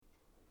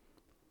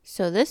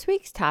So this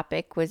week's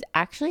topic was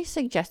actually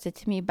suggested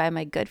to me by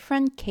my good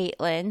friend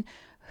Caitlin,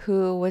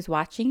 who was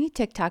watching a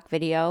TikTok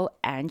video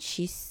and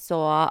she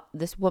saw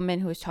this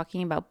woman who was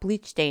talking about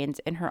bleach stains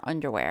in her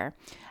underwear.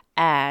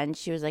 And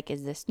she was like,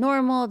 is this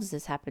normal? Does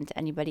this happen to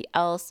anybody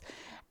else?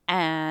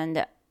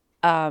 And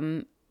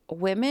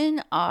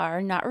women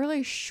are not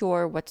really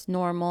sure what's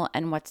normal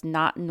and what's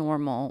not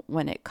normal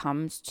when it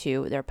comes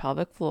to their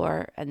pelvic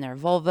floor and their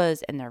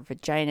vulvas and their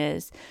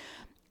vaginas.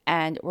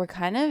 And we're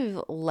kind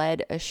of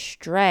led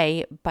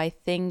astray by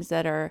things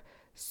that are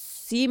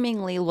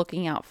seemingly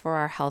looking out for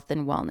our health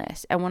and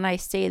wellness. And when I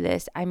say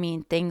this, I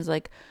mean things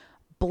like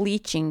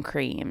bleaching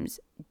creams,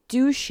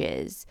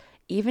 douches,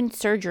 even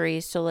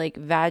surgeries. So like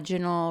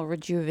vaginal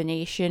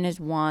rejuvenation is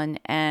one,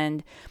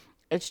 and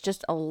it's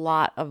just a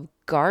lot of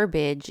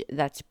garbage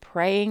that's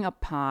preying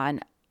upon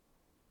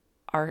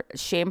our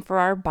shame for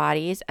our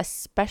bodies,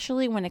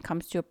 especially when it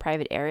comes to a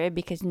private area,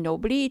 because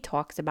nobody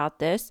talks about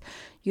this.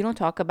 You don't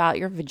talk about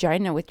your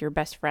vagina with your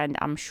best friend,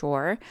 I'm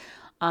sure.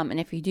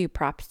 And if you do,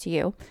 props to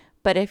you.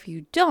 But if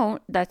you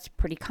don't, that's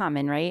pretty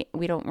common, right?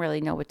 We don't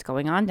really know what's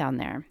going on down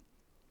there.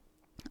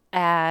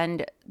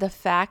 And the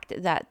fact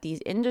that these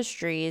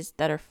industries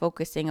that are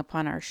focusing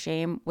upon our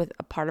shame with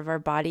a part of our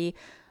body,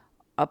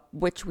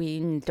 which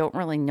we don't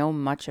really know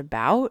much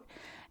about,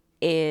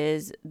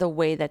 is the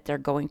way that they're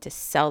going to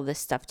sell this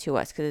stuff to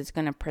us, because it's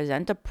going to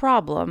present a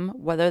problem,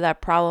 whether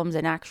that problem's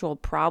an actual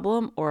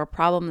problem or a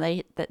problem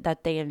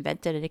that they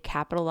invented to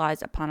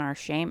capitalize upon our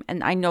shame.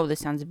 And I know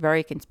this sounds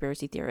very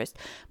conspiracy theorist,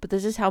 but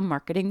this is how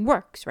marketing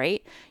works,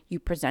 right? You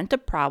present a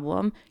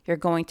problem, you're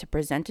going to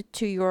present it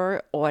to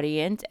your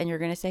audience, and you're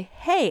going to say,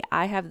 hey,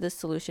 I have the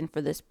solution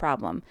for this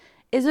problem.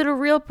 Is it a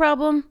real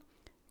problem?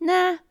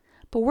 Nah,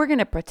 but we're going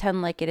to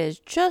pretend like it is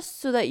just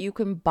so that you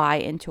can buy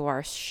into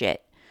our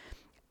shit.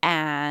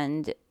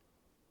 And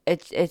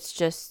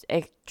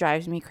it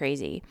drives me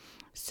crazy.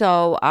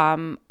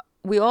 So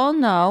we all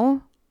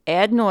know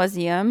ad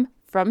nauseum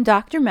from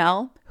Dr.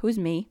 Mel, who's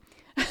me,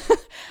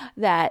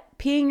 that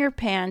peeing your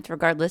pants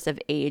regardless of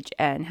age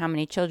and how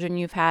many children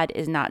you've had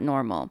is not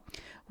normal.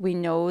 We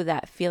know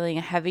that feeling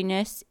a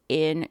heaviness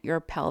in your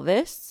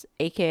pelvis,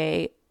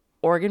 aka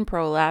organ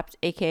prolapse,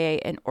 aka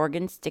an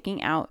organ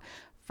sticking out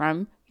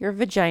from your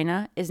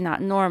vagina, is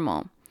not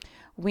normal.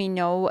 We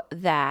know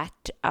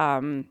that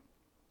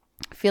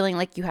feeling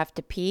like you have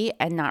to pee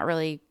and not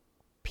really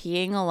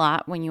peeing a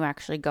lot when you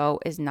actually go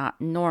is not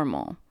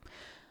normal.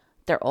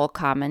 They're all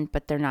common,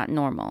 but they're not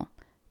normal.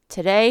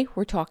 Today,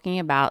 we're talking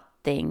about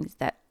things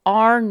that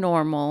are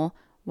normal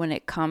when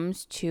it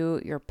comes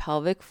to your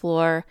pelvic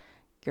floor,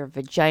 your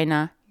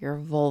vagina, your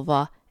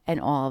vulva,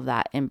 and all of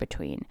that in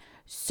between.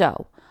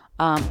 So,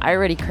 I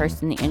already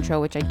cursed in the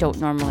intro, which I don't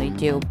normally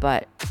do,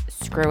 but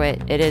screw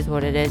it. It is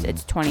what it is.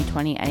 It's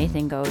 2020.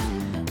 Anything goes.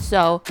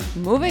 So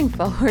moving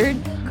forward,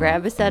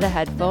 grab a set of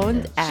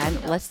headphones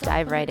and let's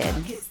dive right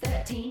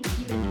in.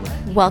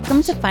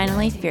 Welcome to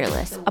Finally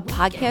Fearless, a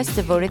podcast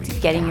devoted to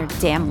getting your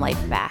damn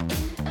life back.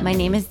 My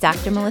name is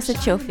Dr. Melissa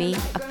Chofi,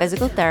 a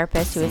physical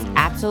therapist who is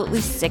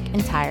absolutely sick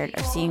and tired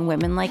of seeing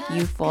women like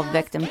you fall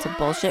victim to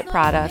bullshit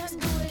products,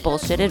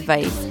 bullshit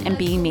advice, and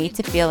being made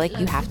to feel like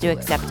you have to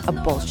accept a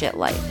bullshit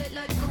life.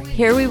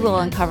 Here we will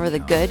uncover the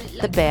good,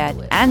 the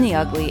bad, and the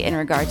ugly in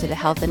regard to the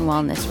health and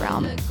wellness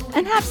realm,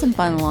 and have some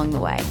fun along the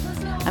way.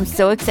 I'm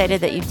so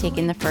excited that you've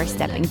taken the first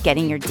step in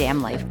getting your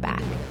damn life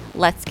back.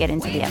 Let's get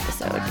into the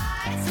episode.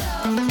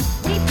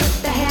 We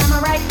put the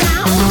hammer right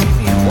down.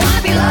 If you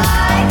wanna be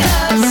like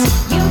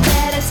us, you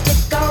better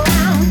stick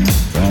around.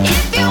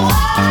 If you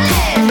want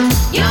it,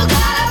 you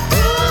gotta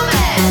prove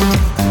it.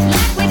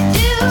 Like we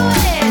do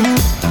it,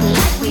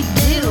 like we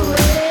do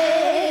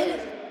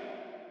it.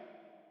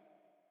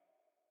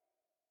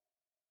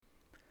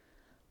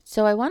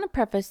 So I want to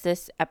preface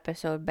this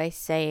episode by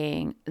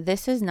saying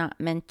this is not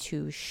meant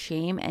to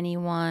shame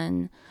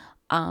anyone.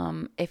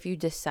 If you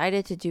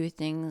decided to do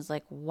things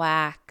like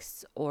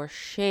wax or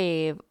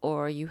shave,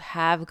 or you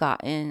have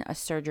gotten a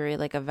surgery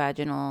like a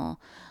vaginal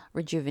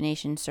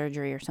rejuvenation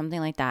surgery or something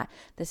like that,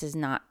 this is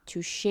not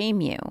to shame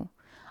you.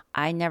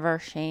 I never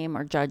shame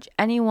or judge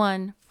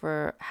anyone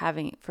for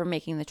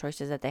making the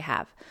choices that they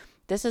have.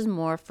 This is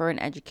more for an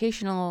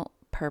educational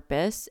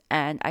purpose,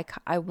 and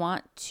I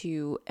want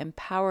to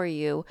empower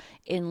you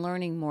in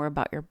learning more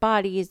about your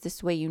bodies.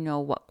 This way you know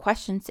what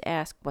questions to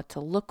ask, what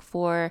to look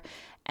for,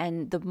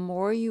 and the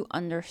more you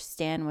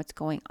understand what's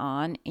going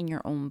on in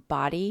your own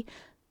body,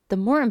 the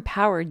more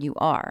empowered you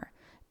are,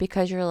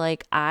 because you're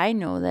like, I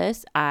know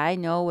this, I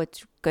know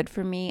what's good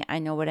for me, I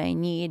know what I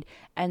need,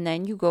 and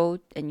then you go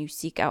and you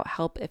seek out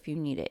help if you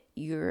need it.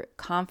 You're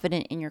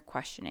confident in your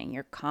questioning,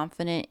 you're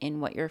confident in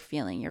what you're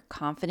feeling, you're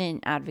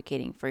confident in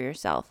advocating for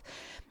yourself.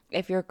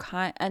 If you're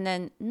and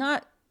then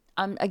not,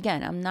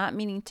 again, I'm not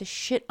meaning to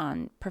shit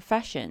on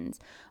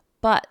professions,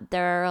 but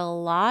there are a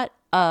lot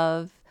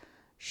of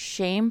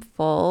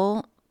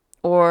shameful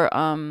or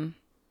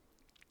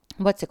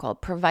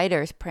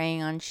providers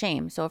preying on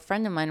shame. So a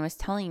friend of mine was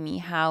telling me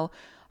how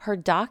her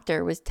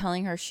doctor was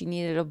telling her she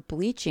needed a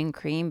bleaching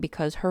cream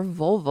because her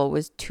vulva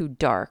was too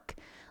dark.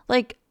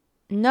 Like,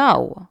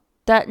 no,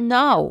 that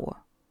no.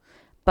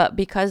 But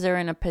because they're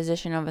in a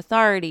position of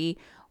authority,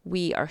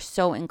 we are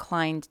so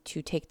inclined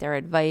to take their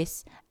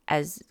advice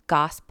as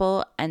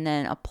gospel and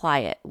then apply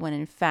it, when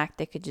in fact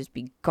they could just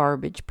be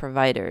garbage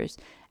providers.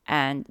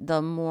 And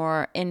the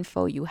more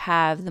info you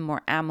have, the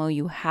more ammo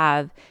you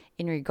have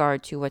in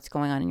regard to what's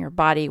going on in your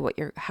body,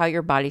 how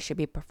your body should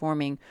be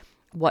performing,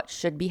 what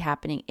should be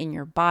happening in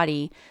your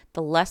body,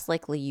 the less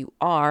likely you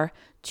are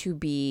to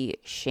be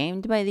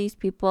shamed by these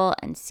people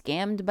and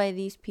scammed by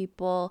these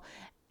people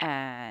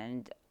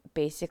and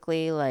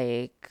basically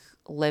like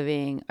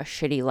living a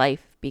shitty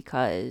life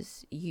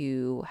because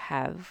you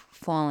have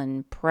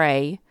fallen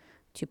prey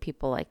to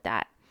people like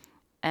that.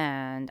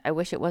 And I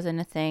wish it wasn't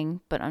a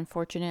thing, but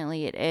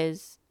unfortunately it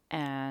is,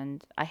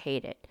 and I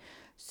hate it.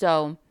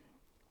 So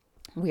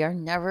we are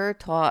never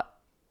taught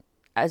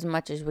as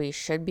much as we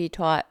should be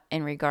taught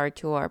in regard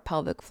to our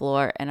pelvic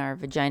floor and our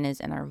vaginas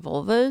and our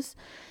vulvas.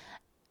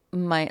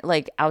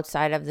 Like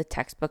outside of the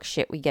textbook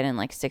shit we get in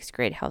like 6th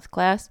grade health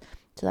class.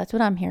 So that's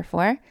what I'm here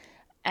for.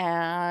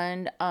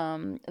 And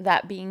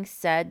that being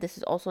said, this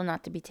is also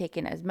not to be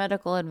taken as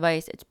medical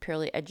advice. It's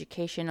purely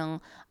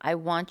educational. I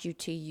want you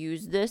to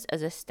use this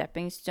as a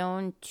stepping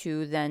stone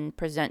to then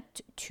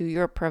present to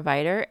your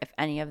provider if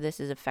any of this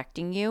is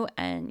affecting you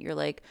and you're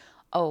like,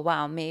 oh,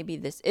 wow, maybe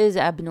this is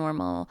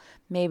abnormal.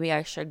 Maybe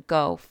I should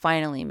go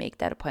finally make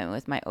that appointment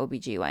with my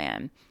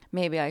OBGYN.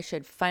 Maybe I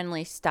should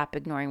finally stop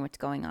ignoring what's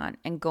going on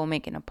and go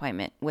make an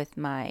appointment with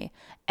my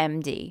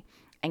MD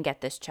and get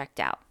this checked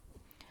out.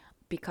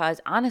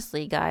 Because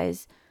honestly,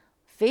 guys,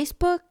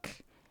 Facebook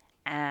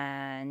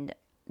and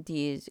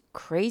these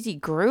crazy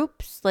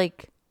groups,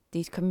 like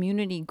these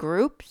community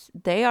groups,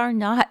 they are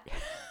not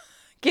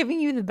giving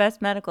you the best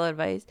medical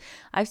advice.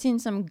 I've seen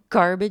some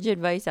garbage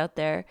advice out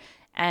there,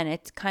 and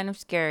it's kind of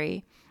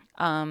scary.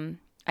 I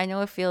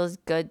know it feels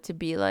good to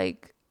be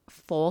like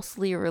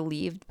falsely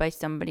relieved by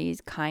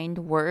somebody's kind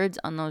words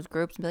on those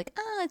groups and be like,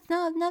 oh, it's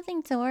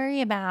nothing to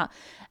worry about.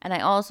 And I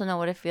also know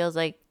what it feels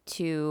like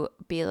to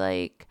be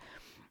like,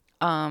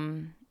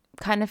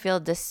 kind of feel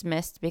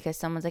dismissed because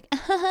someone's like,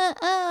 oh,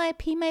 I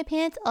pee my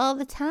pants all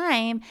the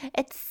time.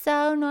 It's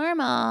so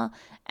normal.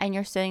 And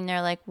you're sitting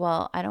there like,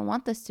 well, I don't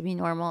want this to be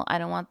normal. I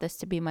don't want this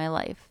to be my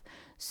life.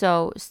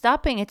 So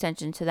stop paying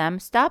attention to them.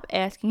 Stop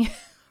asking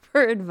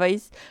for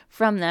advice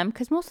from them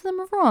because most of them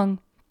are wrong.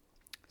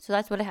 So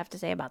that's what I have to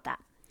say about that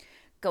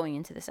going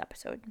into this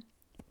episode.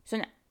 So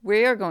now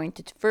we are going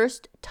to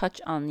first touch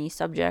on the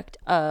subject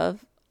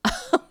of,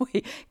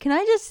 wait, can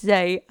I just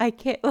say, I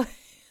can't,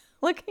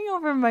 looking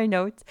over my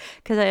notes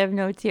because I have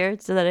notes here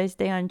so that I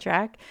stay on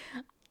track.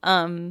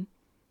 I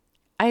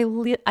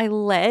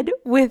led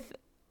with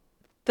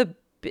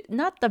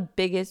not the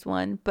biggest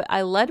one, but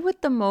I led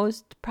with the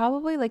most,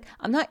 probably, like,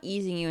 I'm not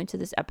easing you into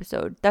this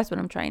episode. That's what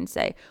I'm trying to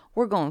say.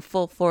 We're going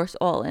full force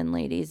all in,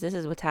 ladies. This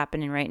is what's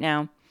happening right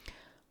now.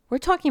 We're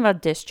talking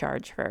about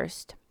discharge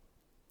first.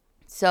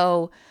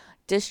 So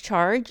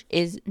discharge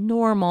is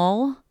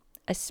normal,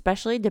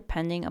 especially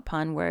depending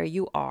upon where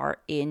you are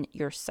in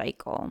your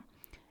cycle.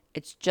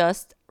 It's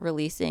just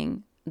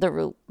releasing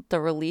the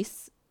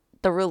release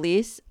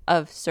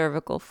of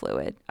cervical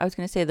fluid. I was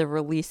going to say the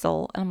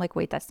releasal, and I'm like,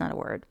 wait, that's not a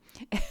word.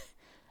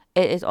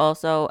 It is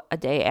also a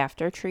day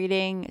after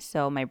treating,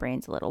 so my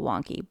brain's a little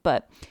wonky,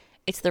 but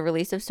it's the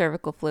release of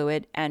cervical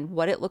fluid, and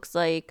what it looks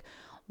like,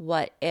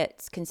 what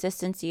its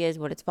consistency is,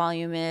 what its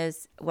volume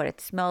is, what it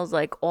smells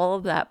like, all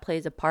of that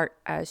plays a part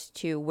as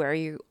to where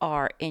you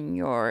are in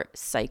your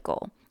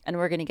cycle, and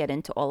we're going to get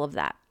into all of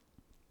that.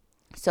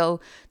 So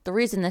the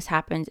reason this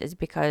happens is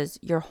because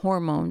your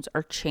hormones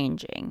are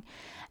changing.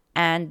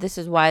 And this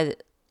is why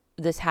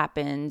this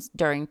happens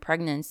during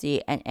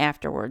pregnancy and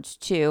afterwards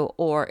too,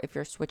 or if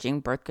you're switching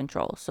birth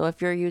control. So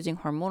if you're using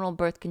hormonal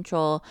birth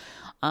control,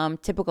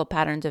 typical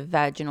patterns of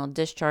vaginal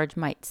discharge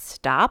might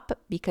stop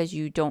because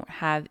you don't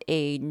have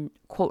a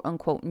quote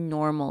unquote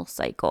normal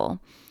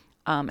cycle.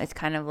 It's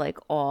kind of like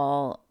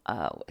all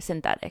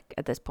synthetic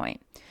at this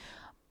point.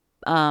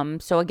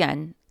 So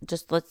again,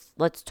 just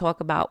let's talk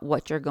about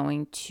what you're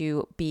going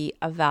to be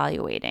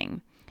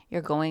evaluating.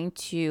 You're going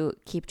to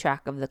keep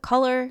track of the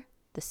color,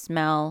 the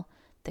smell,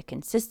 the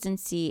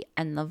consistency,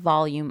 and the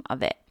volume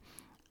of it.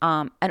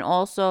 And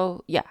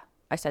also, yeah,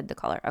 I said the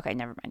color. Okay,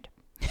 never mind.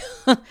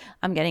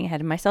 I'm getting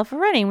ahead of myself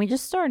already. We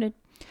just started.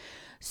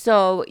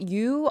 So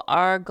you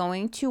are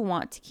going to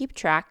want to keep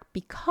track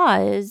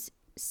because,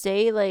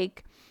 say,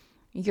 like,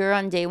 you're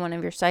on day 1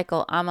 of your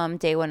cycle, I'm on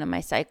day 1 of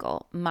my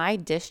cycle. My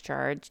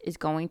discharge is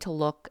going to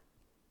look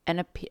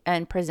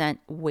and present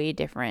way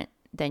different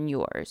than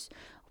yours.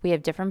 We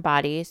have different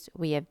bodies.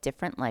 We have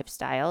different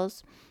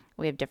lifestyles.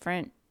 We have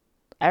different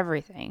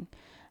everything.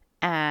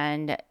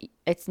 And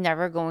it's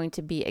never going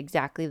to be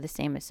exactly the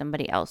same as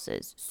somebody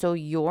else's. So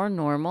your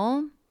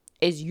normal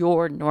is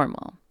your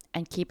normal.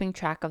 And keeping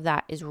track of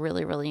that is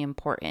really, really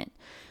important.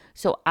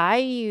 So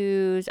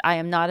I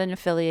am not an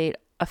affiliate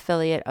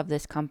of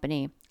this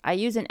company. I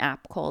use an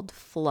app called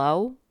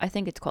Flow. I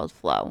think it's called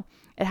Flow.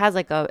 It has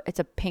it's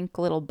a pink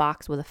little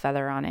box with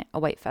a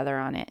white feather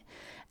on it.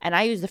 And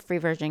I use the free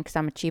version because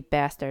I'm a cheap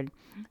bastard.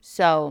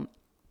 So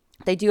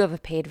They do have a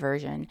paid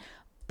version,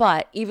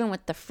 but even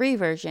with the free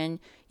version,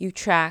 you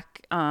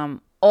track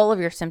all of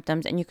your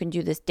symptoms, and you can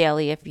do this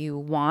daily if you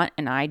want,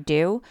 and I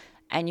do.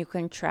 And you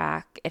can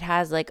track, it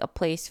has like a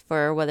place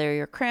for whether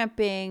you're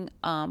cramping,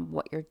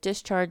 what your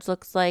discharge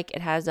looks like.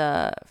 It has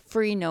a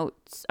free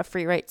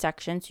write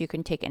section, so you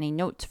can take any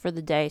notes for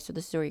the day. So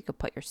this is where you could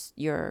put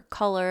your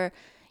color,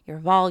 your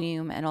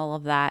volume, and all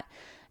of that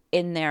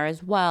in there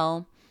as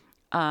well.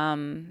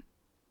 And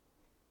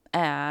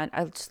I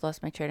just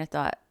lost my train of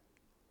thought,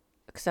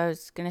 because I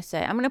was gonna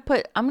say I'm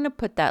gonna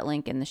put that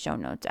link in the show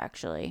notes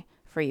actually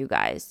for you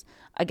guys.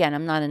 Again,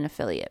 I'm not an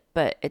affiliate,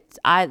 but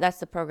that's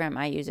the program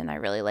I use and I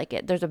really like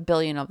it. There's a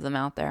billion of them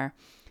out there.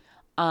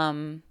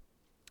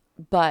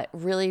 But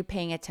really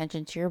paying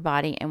attention to your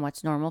body and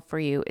what's normal for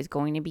you is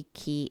going to be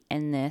key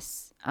in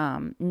this,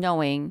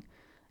 knowing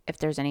if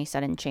there's any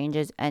sudden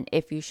changes and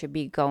if you should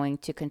be going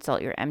to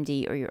consult your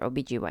MD or your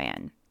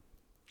OBGYN.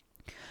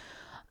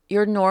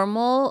 Your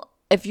normal,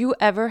 if you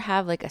ever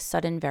have like a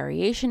sudden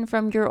variation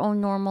from your own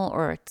normal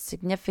or it's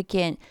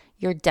significant,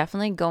 you're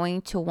definitely going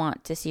to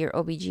want to see your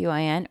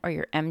OBGYN or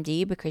your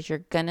MD, because you're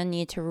going to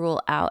need to rule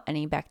out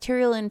any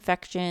bacterial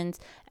infections,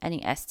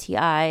 any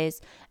STIs,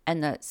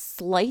 and the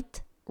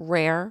slight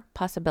rare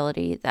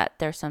possibility that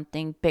there's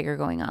something bigger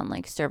going on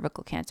like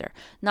cervical cancer.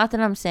 Not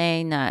that I'm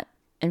saying that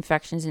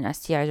infections and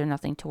STIs are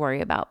nothing to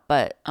worry about,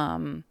 but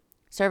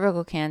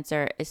cervical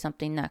cancer is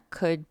something that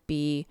could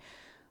be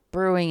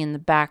brewing in the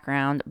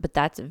background, but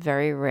that's a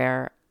very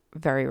rare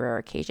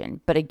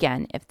occasion. But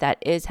again, if that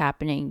is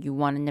happening, you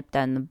want to nip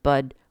that in the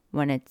bud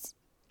when it's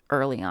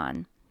early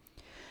on.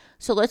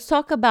 So let's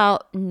talk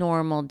about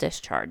normal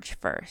discharge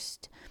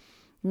first.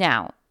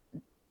 Now,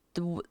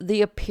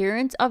 the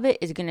appearance of it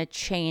is going to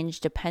change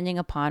depending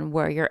upon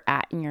where you're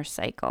at in your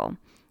cycle.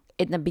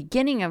 In the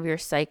beginning of your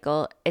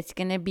cycle, it's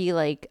going to be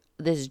like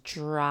this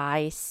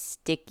dry,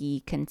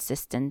 sticky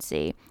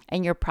consistency,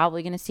 and you're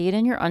probably going to see it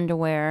in your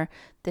underwear.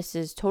 This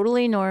is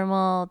totally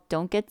normal.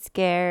 Don't get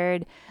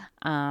scared.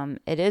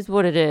 It is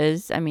what it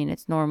is. I mean,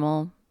 it's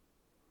normal.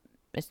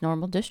 It's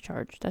normal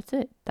discharge. That's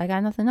it. I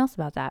got nothing else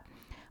about that.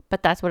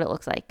 But that's what it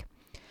looks like.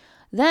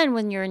 Then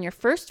when you're in your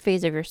first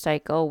phase of your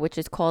cycle, which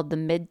is called the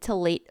mid to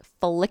late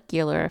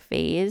follicular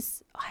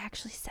phase, I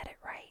actually said it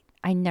right.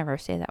 I never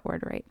say that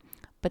word right.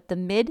 But the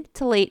mid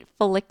to late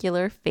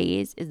follicular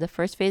phase is the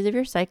first phase of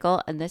your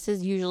cycle, and this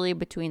is usually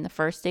between the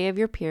first day of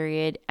your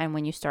period and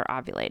when you start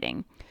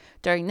ovulating.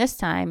 During this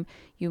time,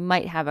 you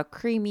might have a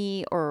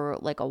creamy or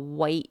like a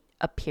white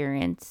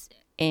appearance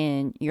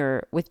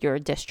with your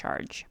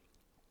discharge.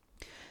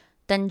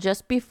 Then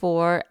just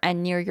before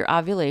and near your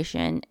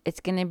ovulation, it's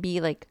going to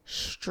be like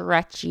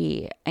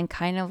stretchy and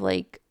kind of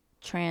like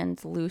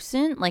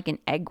translucent, like an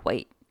egg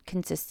white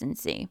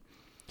consistency.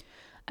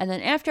 And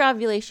then after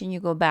ovulation, you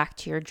go back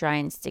to your dry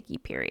and sticky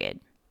period.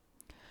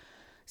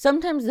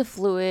 Sometimes the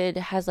fluid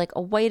has like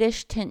a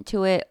whitish tint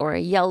to it or a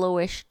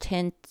yellowish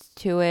tint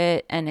to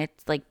it, and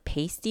it's like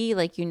pasty.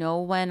 Like, you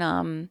know,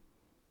 when,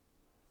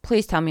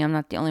 please tell me I'm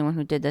not the only one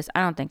who did this.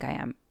 I don't think I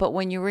am. But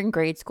when you were in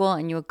grade school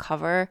and you would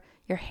cover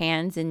your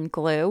hands in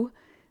glue,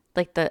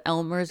 like the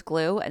Elmer's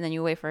glue, and then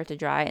you wait for it to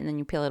dry and then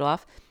you peel it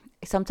off.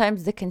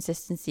 Sometimes the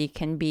consistency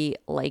can be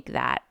like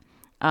that.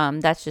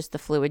 That's just the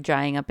fluid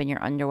drying up in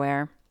your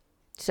underwear.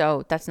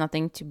 So that's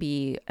nothing to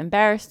be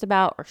embarrassed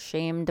about or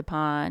shamed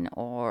upon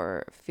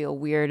or feel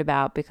weird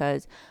about,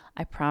 because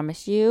I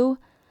promise you,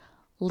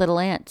 little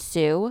Aunt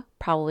Sue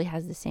probably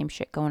has the same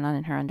shit going on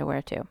in her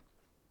underwear too.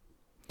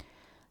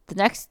 The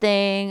next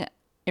thing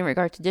in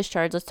regard to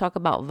discharge, let's talk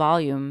about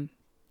volume.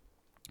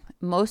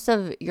 Most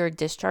of your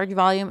discharge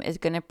volume is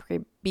going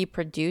to be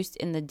produced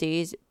in the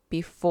days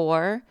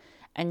before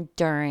and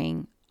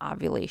during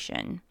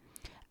ovulation.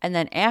 And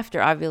then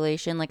after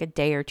ovulation, like a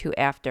day or two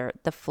after,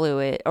 the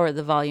fluid or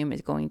the volume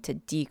is going to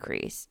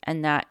decrease.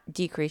 And that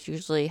decrease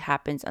usually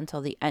happens until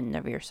the end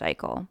of your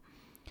cycle.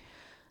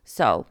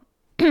 So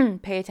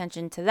pay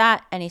attention to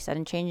that. Any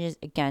sudden changes,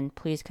 again,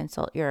 please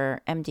consult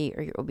your MD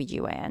or your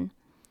OBGYN.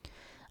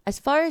 As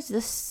far as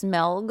the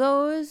smell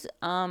goes,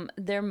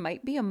 there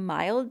might be a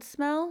mild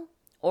smell,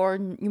 or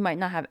you might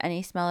not have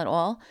any smell at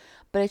all,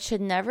 but it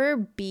should never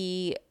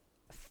be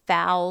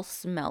foul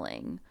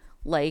smelling,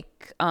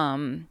 like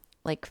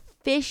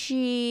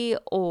fishy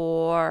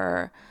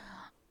or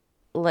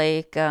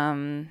like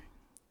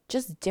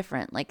just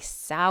different, like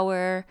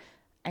sour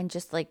and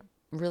just like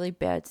really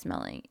bad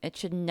smelling. It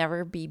should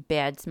never be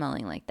bad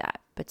smelling like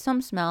that. But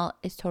some smell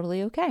is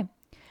totally okay.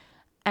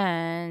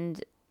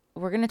 And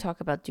we're going to talk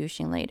about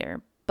douching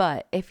later.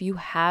 But if you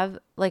have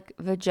like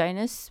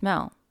vaginas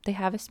smell, they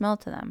have a smell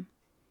to them.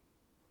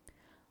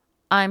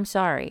 I'm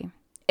sorry.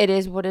 It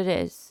is what it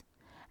is.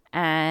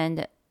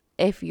 And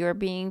if you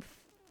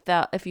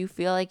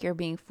feel like you're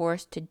being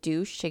forced to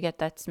douche to get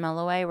that smell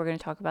away, we're going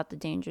to talk about the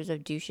dangers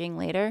of douching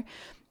later.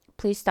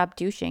 Please stop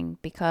douching,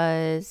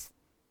 because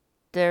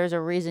there's a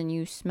reason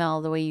you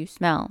smell the way you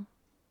smell.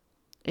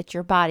 It's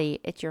your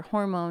body, it's your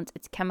hormones,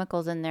 it's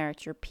chemicals in there,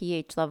 it's your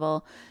pH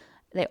level.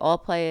 They all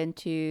play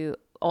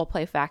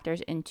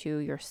factors into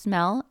your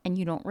smell, and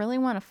you don't really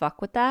want to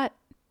fuck with that,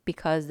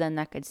 because then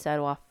that could set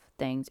off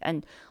things.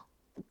 And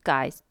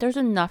guys, there's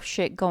enough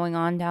shit going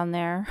on down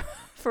there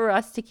for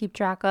us to keep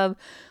track of.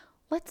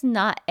 Let's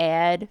not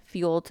add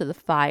fuel to the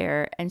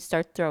fire and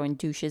start throwing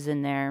douches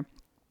in there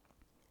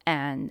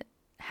and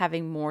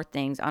having more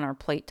things on our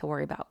plate to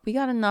worry about. We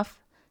got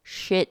enough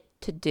shit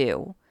to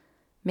do.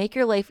 Make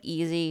your life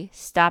easy.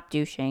 Stop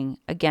douching.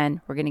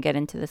 Again, we're going to get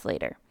into this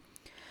later.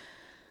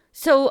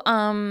 So,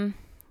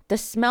 the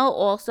smell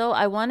also,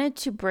 I wanted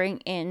to bring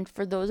in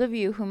for those of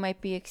you who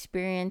might be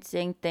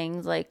experiencing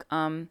things like,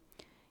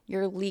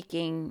 you're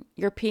leaking,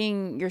 you're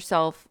peeing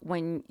yourself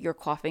when you're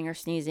coughing or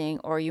sneezing,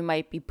 or you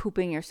might be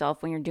pooping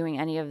yourself when you're doing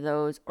any of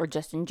those, or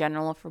just in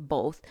general for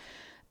both.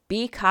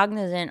 Be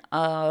cognizant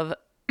of,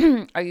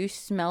 are you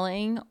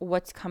smelling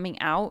what's coming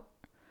out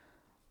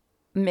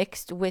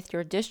mixed with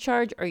your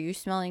discharge, or are you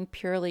smelling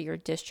purely your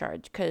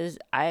discharge? Because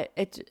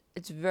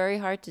it's very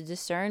hard to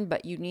discern,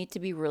 but you need to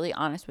be really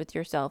honest with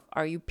yourself.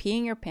 Are you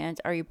peeing your pants?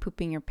 Are you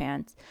pooping your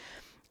pants?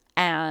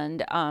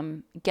 And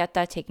get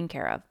that taken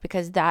care of,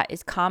 because that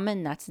is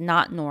common. That's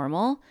not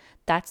normal.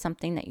 That's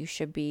something that you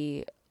should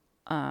be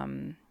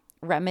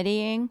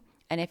remedying.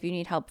 And if you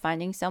need help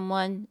finding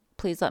someone,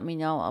 please let me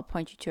know. I'll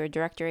point you to a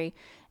directory.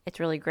 It's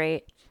really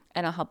great.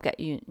 And I'll help get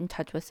you in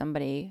touch with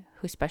somebody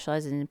who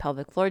specializes in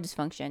pelvic floor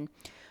dysfunction.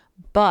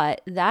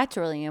 But that's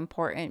really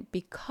important,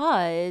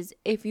 because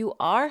if you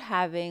are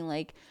having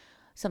like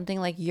something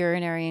like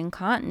urinary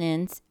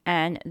incontinence,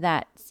 and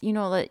that's,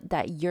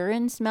 that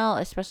urine smell,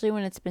 especially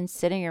when it's been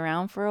sitting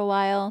around for a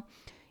while,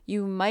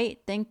 you might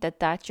think that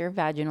that's your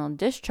vaginal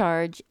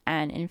discharge,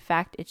 and in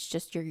fact it's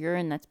just your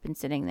urine that's been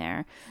sitting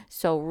there.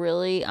 So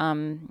really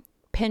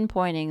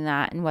pinpointing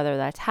that and whether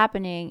that's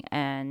happening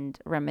and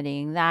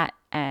remedying that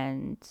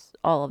and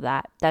all of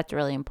that, that's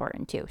really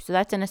important too. So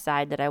that's an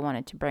aside that I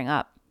wanted to bring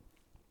up.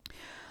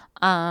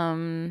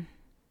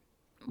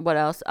 What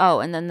else? Oh,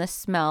 and then the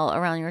smell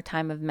around your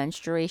time of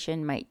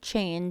menstruation might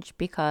change,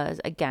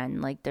 because again,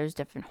 like there's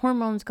different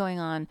hormones going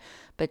on,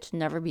 but it should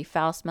never be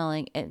foul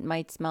smelling. It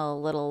might smell a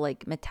little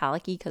like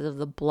metallic-y because of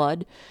the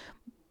blood,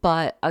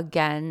 but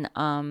again,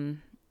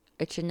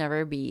 it should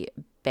never be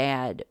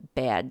bad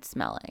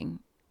smelling.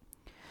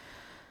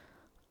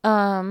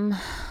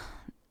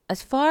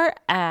 As far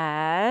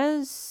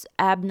as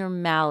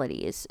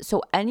abnormalities,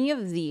 so any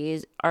of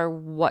these are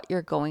what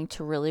you're going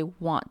to really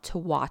want to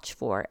watch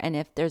for. And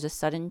if there's a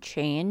sudden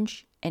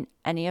change in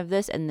any of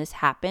this and this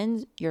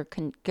happens, you're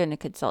going to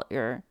consult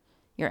your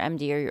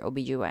MD or your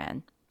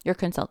OBGYN. You're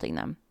consulting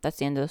them. That's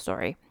the end of the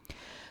story.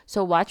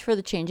 So watch for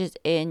the changes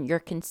in your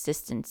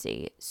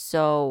consistency.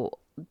 So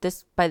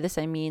by this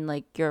I mean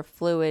like your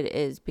fluid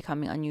is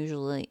becoming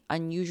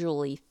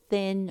unusually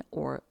thin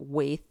or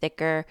way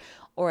thicker,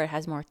 or it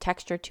has more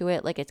texture to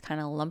it, like it's kind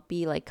of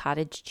lumpy like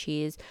cottage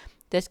cheese.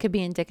 This could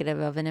be indicative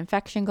of an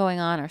infection going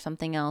on or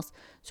something else.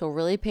 So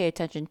really pay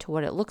attention to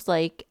what it looks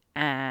like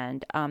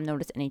and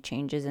notice any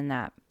changes in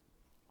that.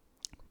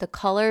 The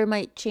color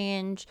might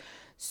change.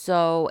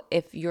 So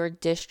if your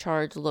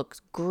discharge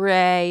looks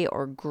gray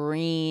or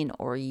green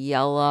or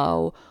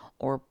yellow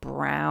or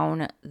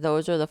brown,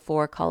 those are the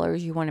 4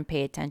 colors you want to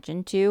pay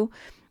attention to,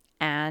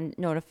 and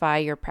notify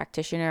your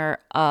practitioner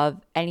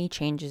of any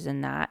changes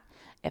in that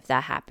if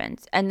that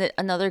happens. And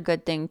another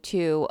good thing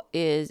too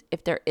is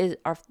if there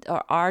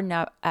are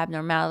now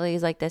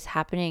abnormalities like this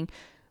happening,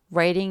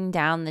 writing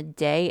down the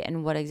day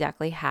and what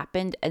exactly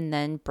happened and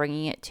then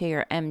bringing it to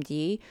your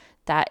MD,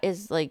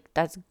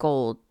 that's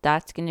gold.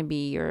 That's going to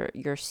be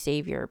your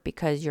savior,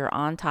 because you're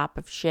on top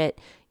of shit.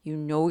 You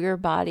know your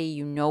body,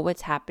 you know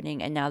what's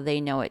happening, and now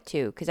they know it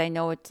too. Because I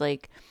know it's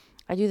like,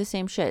 I do the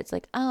same shit. It's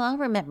like, oh, I'll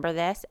remember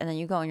this. And then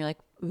you go and you're like,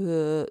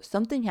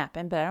 something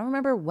happened, but I don't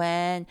remember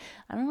when.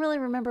 I don't really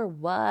remember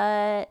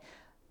what.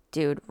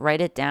 Dude, write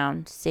it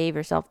down. Save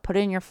yourself. Put it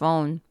in your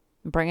phone.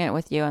 Bring it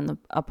with you in the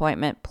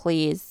appointment,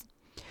 please.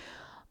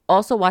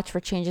 Also watch for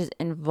changes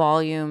in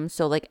volume.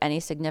 So like any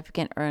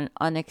significant or an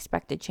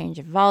unexpected change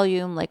in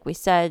volume. Like we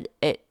said,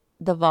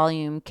 the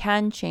volume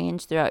can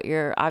change throughout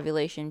your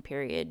ovulation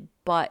period,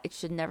 but it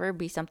should never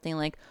be something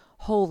like,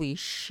 holy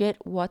shit,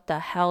 what the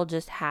hell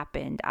just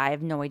happened? I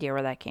have no idea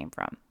where that came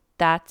from.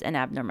 That's an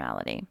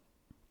abnormality.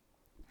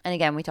 And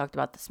again, we talked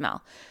about the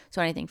smell.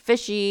 So anything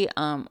fishy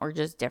or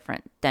just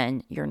different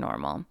than your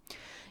normal.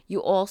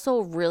 You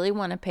also really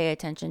want to pay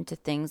attention to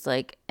things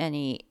like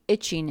any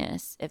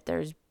itchiness, if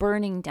there's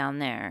burning down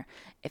there,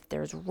 if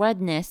there's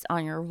redness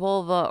on your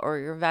vulva or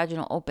your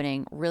vaginal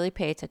opening. Really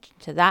pay attention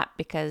to that,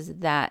 because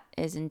that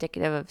is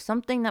indicative of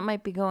something that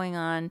might be going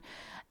on,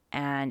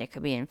 and it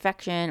could be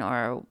infection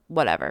or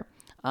whatever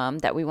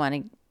that we want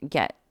to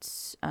get,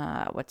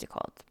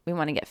 we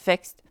want to get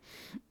fixed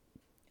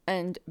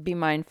and be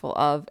mindful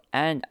of.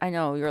 And I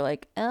know you're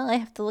like, oh, I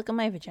have to look at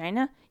my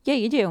vagina. Yeah,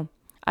 you do.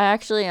 I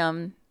actually,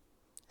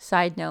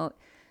 side note,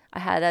 I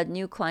had a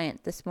new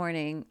client this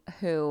morning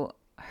who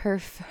her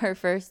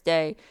first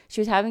day,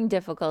 she was having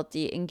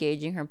difficulty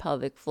engaging her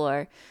pelvic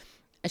floor.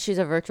 She's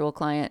a virtual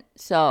client.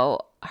 So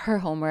her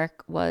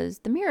homework was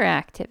the mirror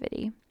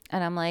activity.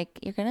 And I'm like,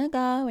 you're going to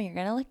go and you're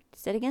going to like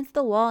sit against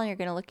the wall and you're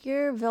going to look at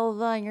your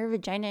vulva and your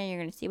vagina and you're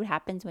going to see what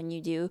happens when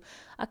you do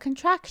a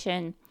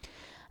contraction.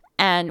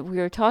 And we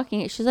were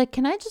talking, she's like,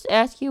 can I just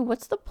ask you,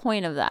 what's the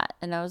point of that?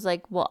 And I was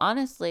like, well,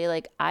 honestly,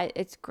 like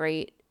it's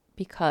great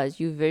because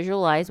you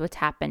visualize what's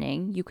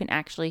happening. You can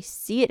actually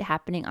see it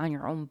happening on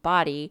your own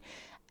body.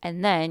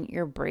 And then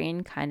your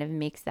brain kind of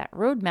makes that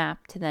roadmap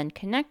to then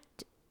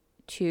connect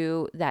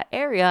to that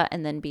area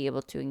and then be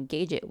able to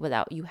engage it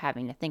without you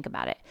having to think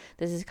about it.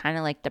 This is kind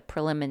of like the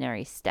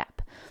preliminary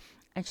step.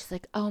 And she's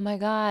like, oh my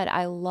God,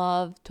 I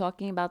love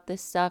talking about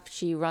this stuff.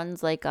 She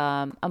runs like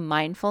a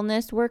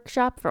mindfulness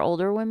workshop for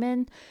older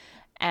women.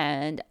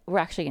 And we're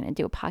actually going to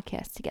do a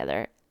podcast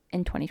together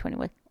in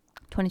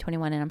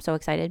 2021. And I'm so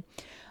excited.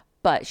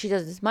 But she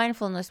does this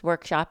mindfulness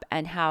workshop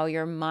and how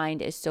your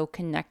mind is so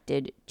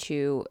connected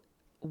to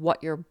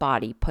what your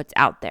body puts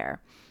out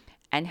there.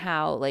 And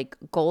how like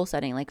goal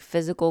setting, like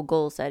physical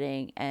goal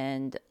setting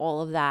and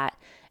all of that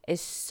is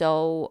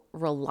so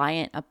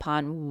reliant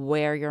upon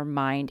where your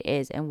mind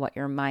is and what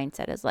your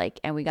mindset is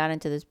like. And we got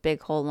into this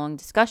big whole long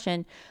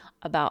discussion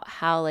about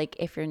how like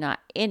if you're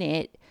not in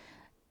it,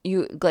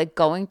 you like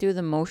going through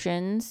the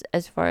motions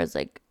as far as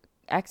like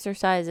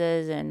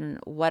exercises and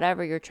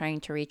whatever you're trying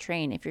to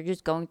retrain. If you're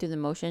just going through the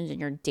motions and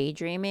you're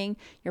daydreaming,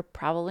 you're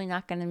probably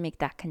not going to make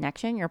that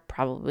connection. You're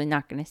probably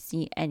not going to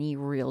see any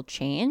real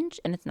change,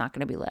 and it's not going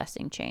to be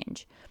lasting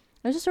change.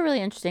 It was just a really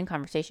interesting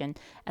conversation,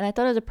 and I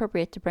thought it was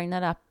appropriate to bring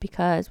that up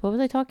because what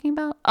was I talking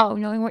about? Oh,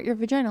 knowing what your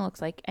vagina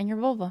looks like and your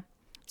vulva.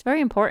 It's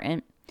very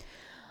important.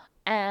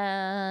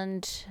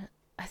 And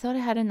I thought I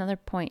had another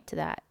point to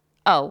that.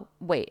 Oh,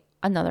 wait,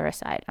 another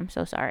aside. I'm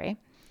so sorry.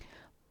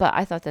 But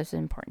I thought this was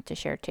important to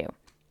share too.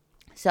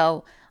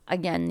 So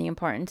again, the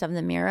importance of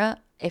the mirror.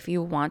 If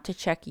you want to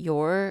check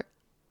your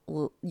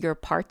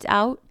parts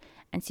out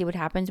and see what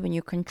happens when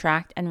you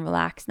contract and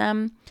relax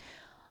them.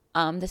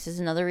 This is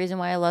another reason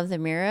why I love the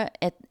mirror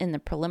in the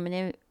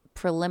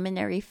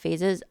preliminary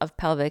phases of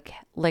pelvic,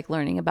 like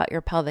learning about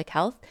your pelvic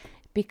health,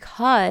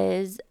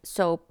 because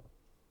so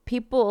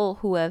people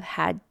who have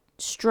had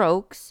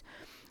strokes,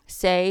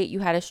 say you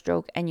had a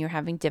stroke and you're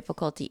having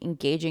difficulty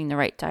engaging the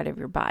right side of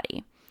your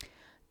body.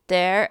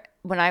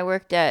 When I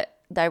worked at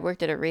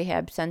a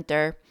rehab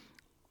center,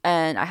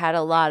 and I had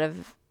a lot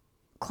of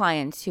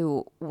clients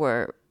who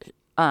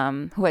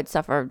had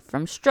suffered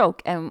from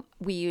stroke, and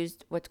we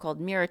used what's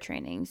called mirror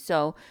training.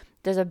 So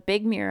there's a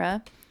big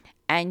mirror,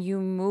 and you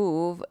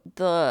move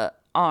the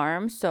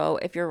arm. So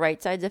if your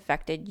right side's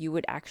affected, you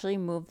would actually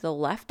move the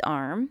left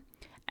arm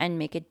and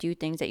make it do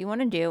things that you want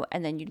to do,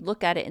 and then you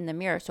look at it in the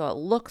mirror so it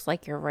looks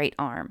like your right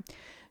arm.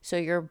 So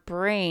your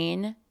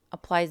brain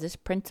applies this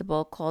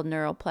principle called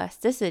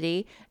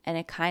neuroplasticity, and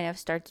it kind of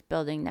starts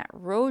building that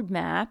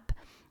roadmap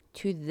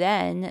to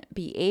then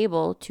be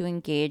able to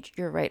engage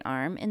your right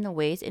arm in the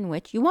ways in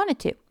which you want it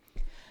to.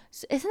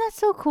 So isn't that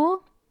so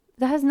cool?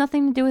 That has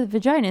nothing to do with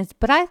vaginas,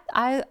 but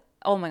I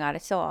oh my God,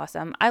 it's so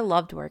awesome. I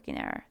loved working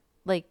there.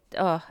 Like,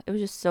 oh, it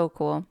was just so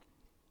cool.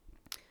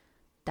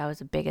 That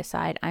was a big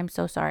aside. I'm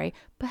so sorry.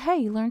 But hey,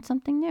 you learned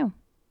something new.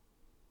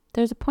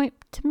 There's a point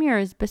to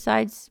mirrors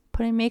besides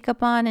putting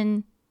makeup on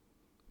and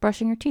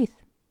brushing your teeth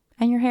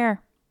and your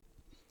hair.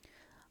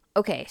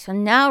 Okay, so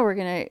now we're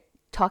going to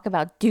talk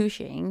about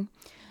douching.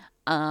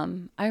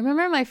 I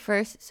remember I had my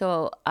first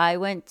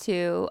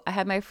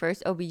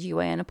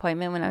OBGYN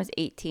appointment when I was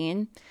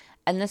 18.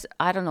 And this,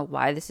 I don't know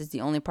why this is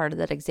the only part of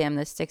that exam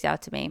that sticks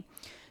out to me.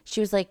 She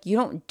was like, you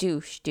don't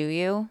douche, do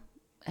you?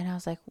 And I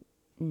was like,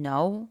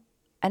 no.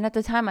 And at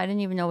the time, I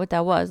didn't even know what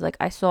that was. Like,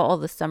 I saw all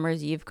the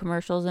Summer's Eve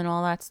commercials and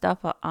all that stuff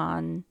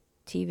on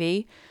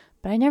TV,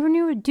 but I never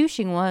knew what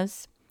douching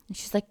was. And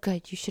she's like,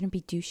 good, you shouldn't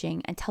be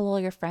douching. And tell all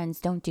your friends,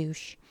 don't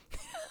douche.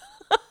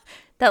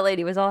 That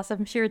lady was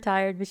awesome. She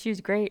retired, but she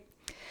was great.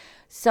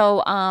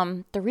 So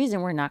the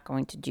reason we're not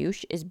going to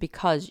douche is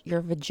because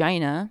your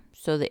vagina,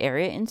 so the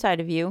area inside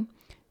of you,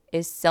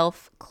 is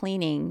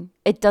self-cleaning.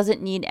 It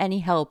doesn't need any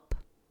help.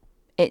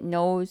 It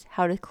knows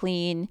how to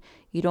clean.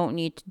 You don't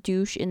need to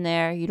douche in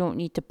there. You don't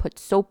need to put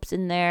soaps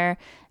in there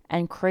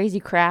and crazy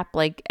crap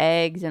like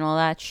eggs and all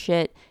that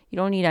shit. You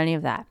don't need any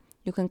of that.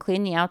 You can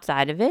clean the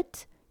outside of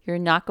it. You're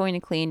not going to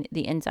clean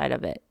the inside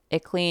of it.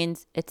 It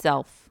cleans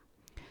itself.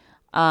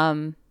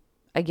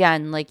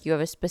 Again, like you have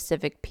a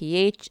specific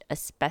pH, a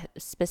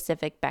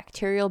specific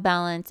bacterial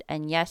balance.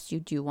 And yes, you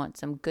do want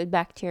some good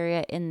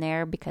bacteria in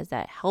there because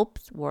that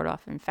helps ward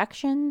off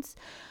infections.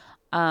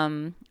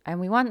 And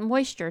we want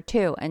moisture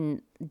too.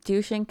 And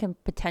douching can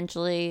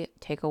potentially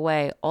take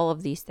away all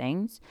of these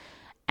things.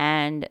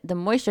 And the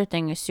moisture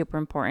thing is super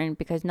important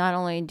because not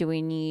only do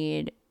we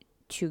need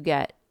to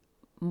get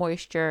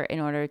moisture in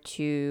order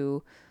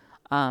to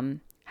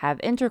have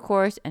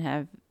intercourse and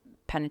have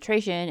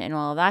penetration and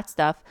all of that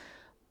stuff,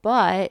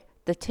 but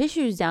the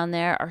tissues down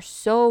there are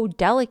so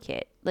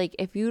delicate. Like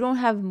if you don't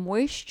have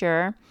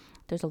moisture,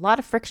 there's a lot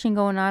of friction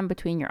going on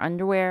between your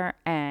underwear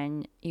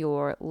and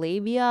your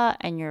labia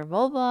and your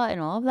vulva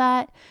and all of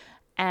that.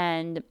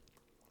 And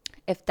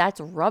if that's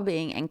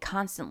rubbing and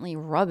constantly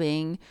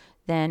rubbing,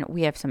 then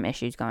we have some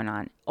issues going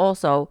on.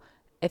 Also,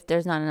 if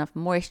there's not enough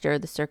moisture,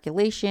 the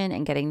circulation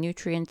and getting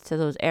nutrients to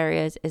those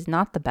areas is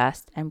not the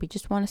best. And we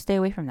just want to stay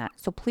away from that.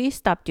 So please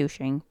stop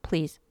douching.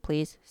 Please,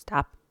 please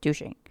stop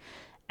douching.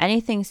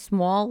 Anything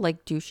small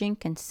like douching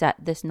can set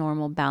this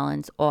normal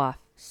balance off.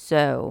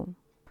 So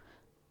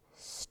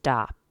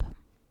stop.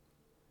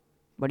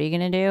 What are you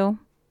going to do?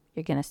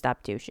 You're going to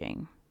stop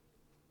douching.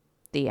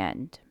 The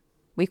end.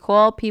 We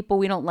call people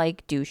we don't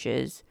like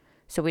douches,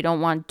 so we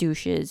don't want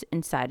douches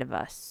inside of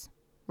us.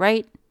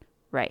 Right?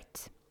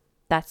 Right.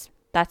 That's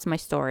my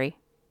story.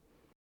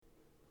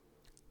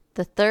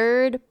 The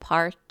third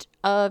part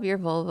of your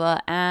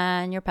vulva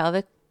and your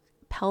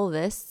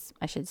pelvis,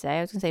 I should say.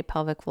 I was going to say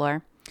pelvic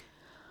floor.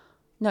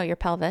 No, your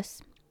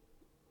pelvis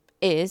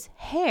is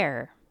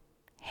hair.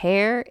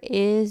 Hair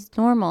is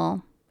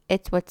normal.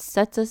 It's what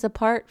sets us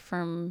apart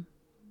from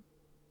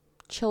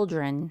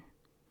children.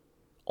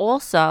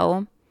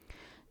 Also,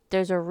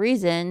 there's a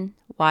reason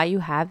why you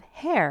have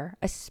hair,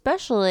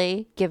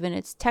 especially given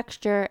its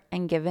texture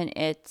and given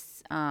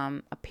its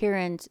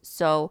appearance.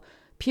 So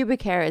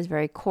pubic hair is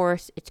very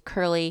coarse. It's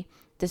curly.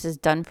 This is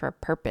done for a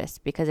purpose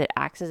because it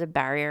acts as a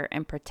barrier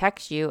and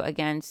protects you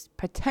against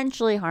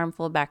potentially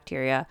harmful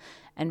bacteria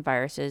and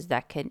viruses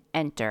that can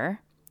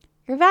enter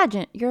your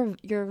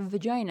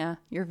vagina.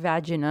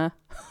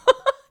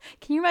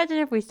 Can you imagine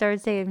if we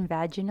started saying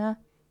vagina?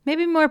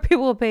 Maybe more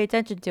people will pay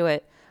attention to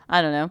it.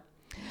 I don't know.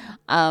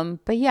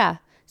 But yeah.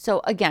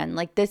 So again,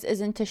 like, this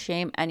isn't to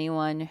shame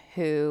anyone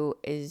who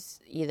is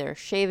either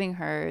shaving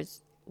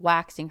hers,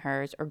 waxing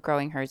hers, or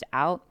growing hers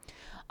out.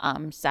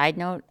 Side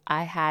note,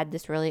 I had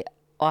this really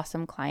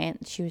awesome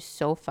client. She was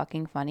so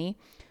fucking funny.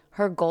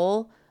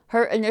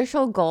 Her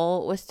initial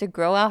goal was to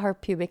grow out her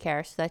pubic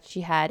hair so that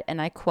she had,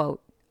 and I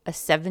quote, a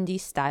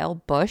 70s style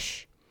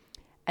bush.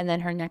 And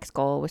then her next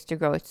goal was to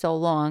grow it so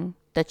long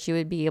that she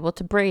would be able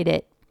to braid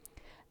it.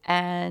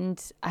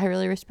 And I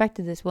really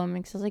respected this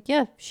woman because I was like,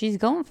 yeah, she's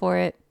going for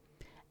it.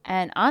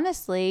 And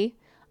honestly,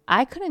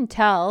 I couldn't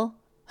tell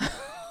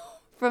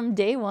from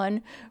day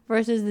one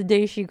versus the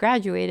day she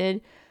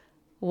graduated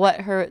what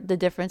the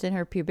difference in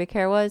her pubic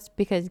hair was.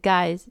 Because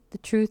guys, the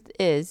truth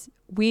is,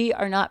 we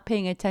are not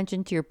paying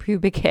attention to your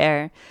pubic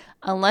hair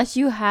unless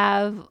you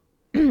have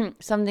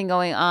something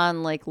going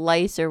on like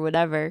lice or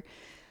whatever.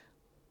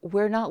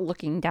 We're not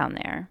looking down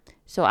there.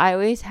 So I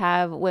always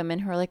have women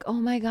who are like, oh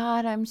my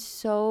God, I'm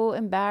so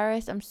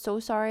embarrassed. I'm so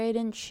sorry I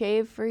didn't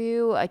shave for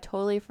you. I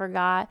totally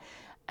forgot.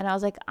 And I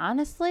was like,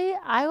 honestly,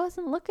 I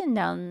wasn't looking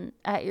down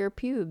at your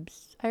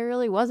pubes. I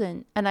really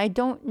wasn't. And I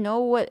don't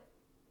know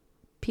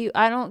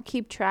I don't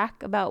keep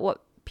track about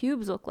what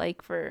pubes look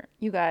like for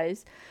you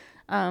guys.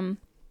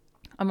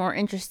 I'm more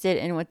interested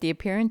in what the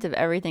appearance of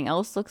everything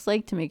else looks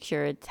like to make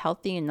sure it's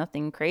healthy and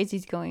nothing crazy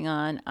is going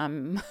on.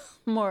 I'm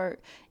more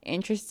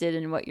interested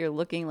in what you're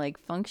looking like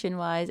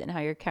function-wise and how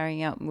you're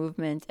carrying out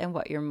movements and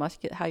what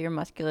how your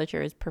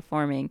musculature is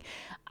performing.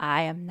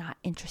 I am not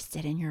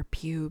interested in your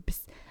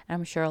pubes.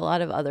 I'm sure a lot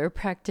of other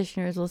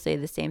practitioners will say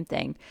the same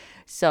thing.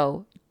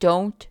 So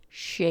don't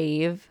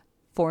shave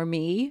for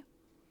me.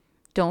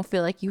 Don't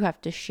feel like you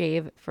have to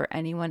shave for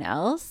anyone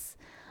else.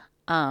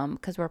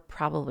 Because we're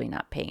probably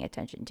not paying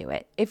attention to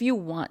it. If you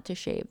want to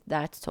shave,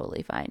 that's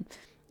totally fine.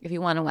 If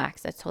you want to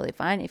wax, that's totally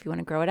fine. If you want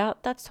to grow it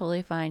out, that's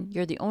totally fine.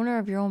 You're the owner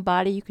of your own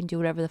body. You can do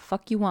whatever the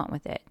fuck you want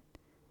with it.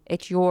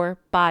 It's your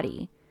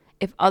body.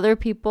 If other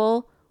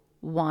people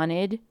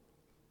wanted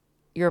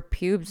your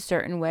pubes a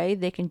certain way,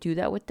 they can do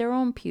that with their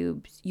own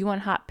pubes. You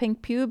want hot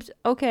pink pubes?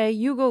 Okay,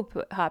 you go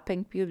put hot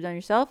pink pubes on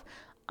yourself.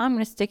 I'm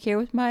going to stick here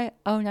with my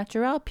au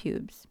naturel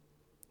pubes.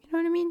 You know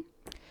what I mean?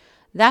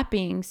 That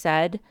being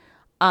said,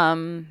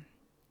 I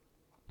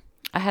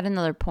had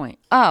another point.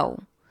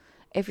 And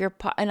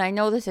I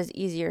know this is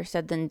easier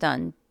said than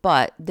done,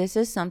 but this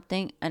is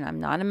something, and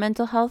I'm not a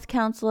mental health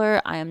counselor.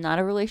 I am not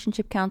a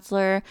relationship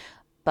counselor,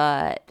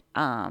 but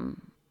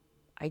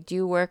I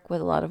do work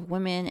with a lot of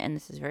women, and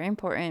this is very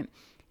important.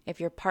 If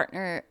your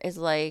partner is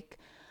like,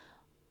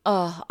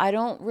 oh, I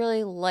don't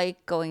really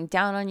like going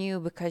down on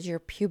you because your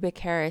pubic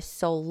hair is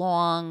so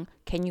long.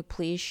 Can you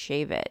please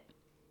shave it?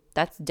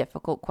 That's a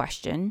difficult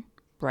question,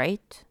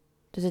 right?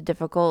 There's a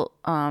difficult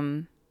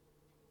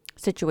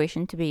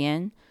situation to be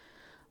in.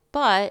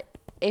 But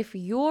if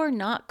you're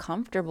not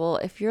comfortable,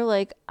 if you're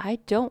like, I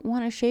don't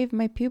want to shave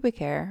my pubic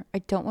hair, I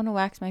don't want to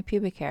wax my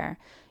pubic hair,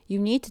 you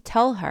need to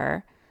tell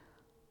her,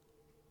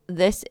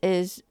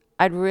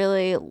 I'd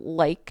really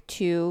like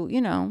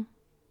to,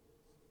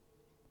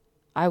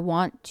 I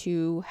want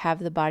to have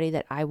the body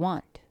that I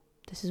want.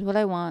 This is what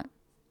I want.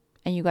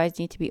 And you guys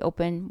need to be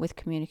open with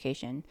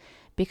communication,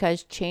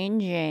 because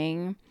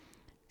changing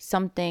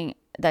something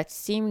that's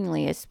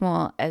seemingly as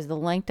small as the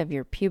length of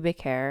your pubic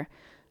hair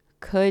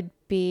I'm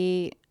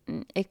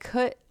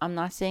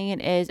not saying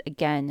it is.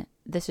 Again,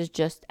 this is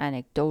just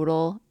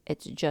anecdotal.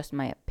 It's just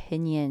my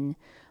opinion,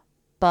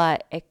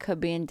 but it could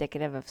be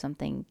indicative of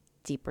something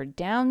deeper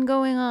down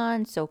going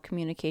on. So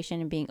communication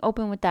and being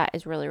open with that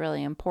is really,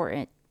 really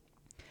important.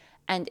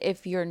 And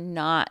if you're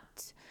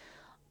not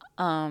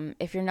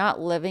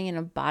living in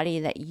a body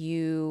that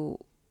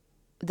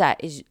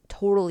is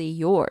totally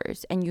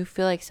yours and you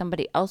feel like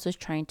somebody else is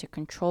trying to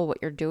control what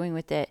you're doing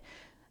with it,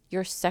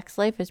 your sex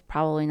life is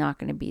probably not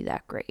going to be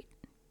that great.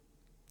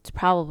 It's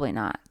probably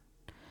not.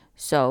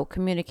 So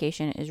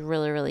communication is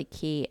really, really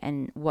key.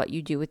 And what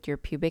you do with your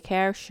pubic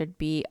hair should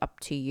be up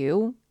to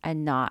you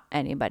and not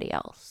anybody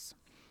else.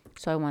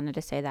 So I wanted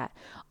to say that.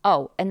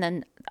 Oh, and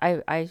then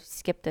I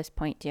skipped this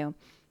point too.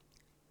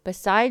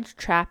 Besides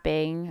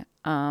trapping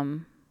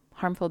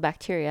harmful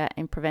bacteria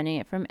and preventing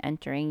it from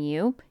entering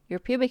you, your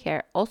pubic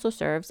hair also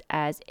serves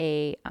as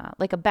a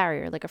like a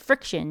barrier, like a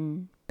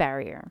friction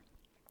barrier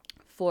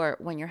for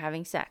when you're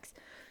having sex.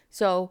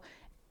 So,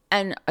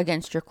 and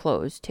against your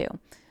clothes too.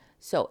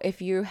 So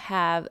if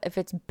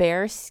it's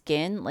bare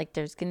skin, like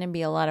there's going to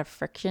be a lot of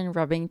friction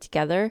rubbing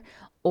together,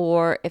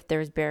 or if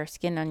there's bare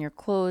skin on your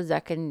clothes,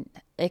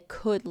 it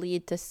could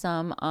lead to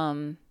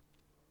some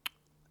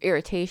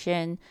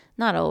irritation.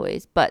 Not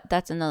always, but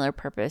that's another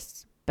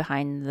purpose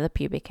behind the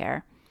pubic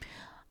hair.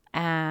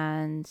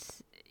 And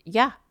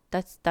yeah,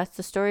 that's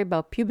the story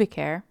about pubic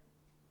hair.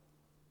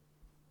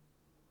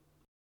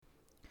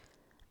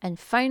 And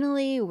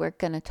finally, we're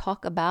going to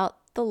talk about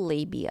the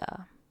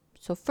labia.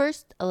 So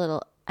first, a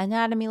little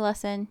anatomy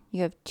lesson.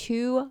 You have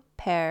 2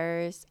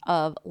 pairs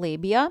of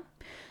labia.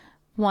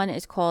 One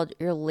is called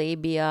your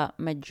labia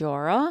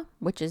majora,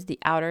 which is the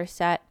outer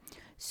set.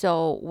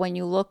 So when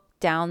you look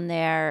down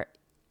there,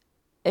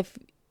 if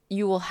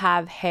you will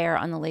have hair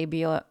on the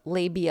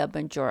labia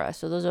majora.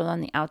 So those are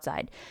on the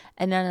outside.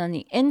 And then on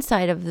the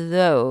inside of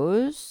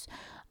those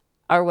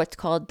are what's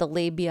called the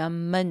labia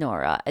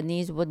minora. And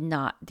these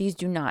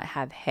do not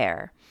have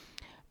hair.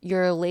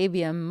 Your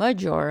labia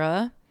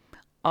majora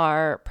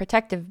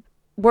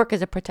work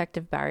as a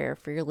protective barrier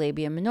for your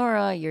labia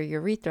minora, your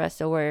urethra.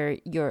 So where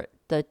your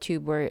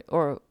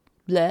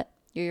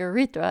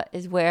urethra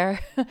is where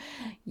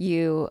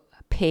you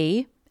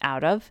pee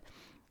out of.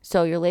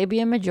 So your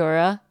labia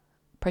majora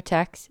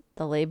protects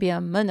the labia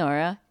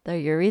minora, the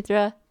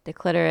urethra, the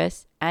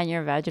clitoris, and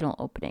your vaginal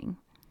opening.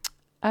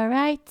 All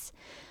right.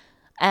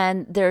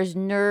 And there's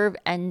nerve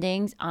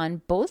endings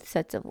on both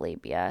sets of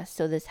labia.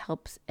 So this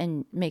helps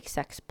and makes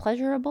sex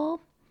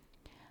pleasurable.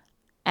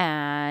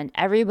 And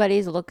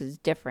everybody's look is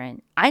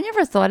different. I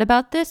never thought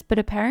about this, but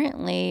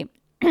apparently,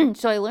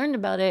 so I learned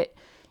about it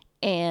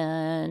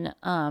in,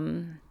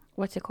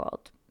 what's it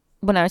called?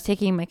 When I was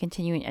taking my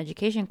continuing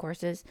education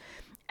courses,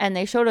 and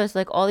they showed us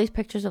like all these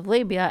pictures of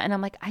labia. And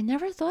I'm like, I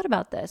never thought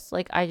about this.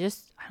 Like, I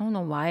don't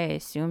know why I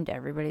assumed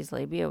everybody's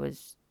labia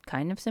was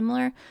kind of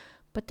similar,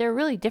 but they're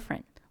really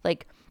different.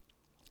 Like,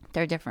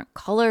 they're different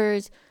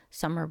colors.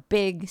 Some are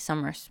big,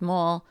 some are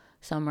small,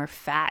 some are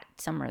fat,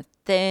 some are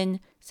thin,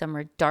 some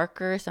are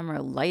darker, some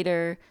are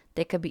lighter.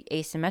 They could be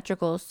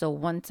asymmetrical, so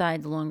one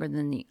side's longer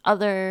than the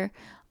other.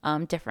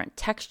 Different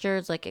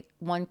textures, like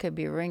one could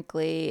be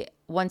wrinkly,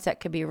 one set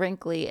could be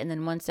wrinkly, and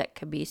then one set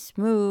could be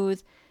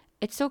smooth.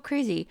 It's so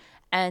crazy.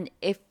 And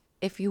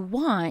if you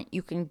want,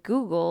 you can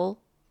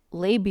Google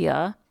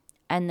labia,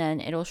 and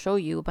then it'll show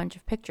you a bunch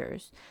of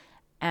pictures.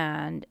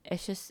 And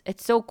it's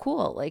so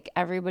cool. Like,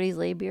 everybody's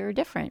labia are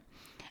different.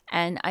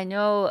 And I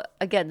know,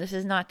 again, this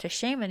is not to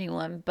shame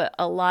anyone, but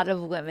a lot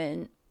of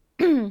women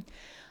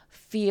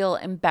feel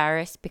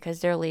embarrassed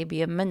because their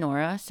labia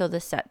minora, so the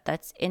set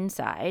that's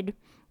inside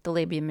the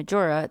labia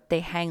majora, they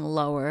hang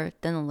lower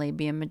than the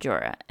labia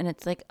majora. And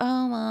it's like,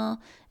 oh,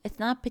 well, it's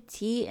not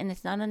petite and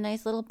it's not a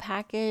nice little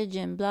package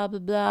and blah, blah,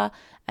 blah.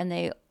 And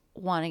they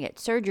want to get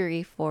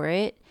surgery for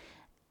it.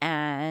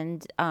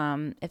 And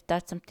if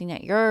that's something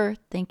that you're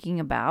thinking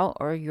about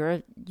or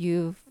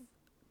you've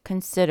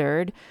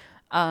considered,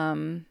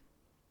 I'd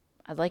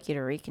like you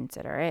to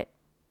reconsider it,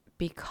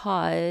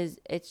 because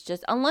it's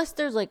just, unless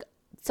there's like,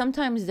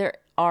 sometimes there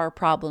are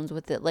problems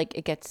with it, like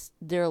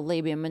their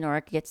labia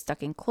minora gets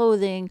stuck in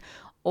clothing,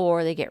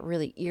 or they get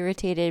really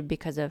irritated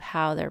because of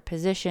how they're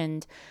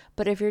positioned.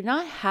 But if you're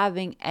not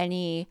having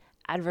any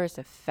adverse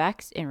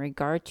effects in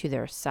regard to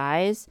their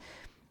size,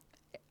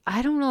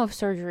 I don't know if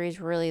surgery is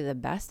really the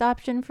best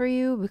option for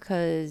you,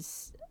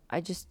 because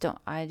I just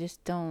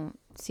don't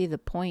see the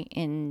point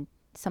in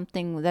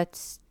something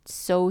that's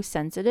so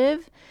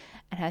sensitive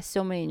and has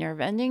so many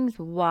nerve endings.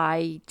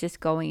 Why just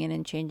going in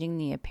and changing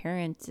the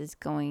appearance is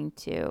going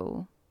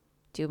to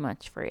do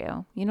much for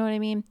you? You know what I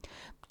mean?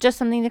 Just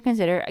something to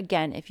consider.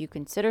 Again, if you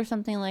consider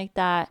something like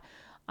that,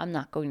 I'm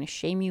not going to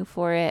shame you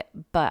for it,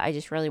 but I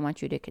just really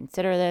want you to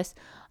consider this,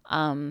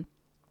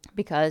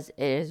 because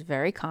it is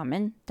very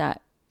common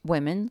that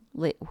a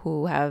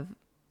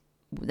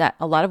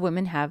lot of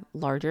women have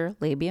larger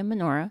labia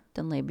minora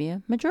than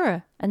labia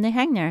majora, and they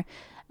hang there.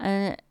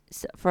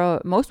 For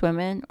most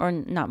women, or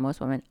not most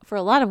women, for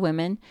a lot of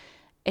women,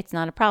 it's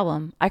not a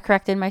problem. I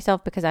corrected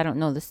myself because I don't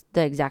know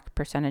the exact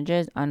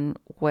percentages on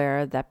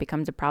where that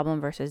becomes a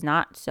problem versus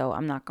not. So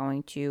I'm not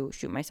going to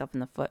shoot myself in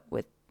the foot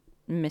with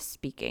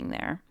misspeaking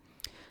there,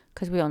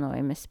 because we all know I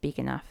misspeak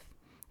enough.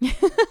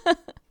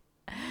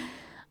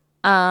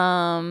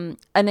 And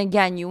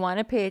again, you want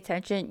to pay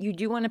attention. You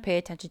do want to pay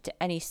attention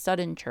to any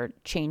sudden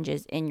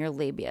changes in your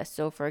labia.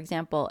 So for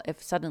example,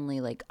 if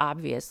suddenly, like,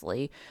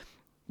 obviously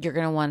you're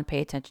going to want to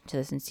pay attention to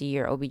this and see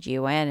your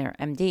OBGYN or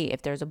MD.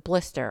 If there's a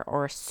blister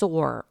or a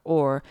sore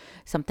or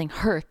something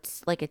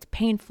hurts, like it's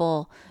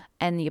painful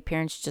and the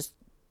appearance just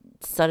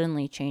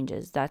suddenly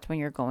changes, that's when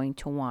you're going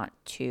to want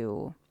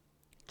to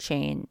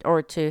change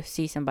or to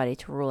see somebody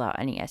to rule out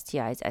any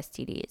STIs,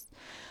 STDs.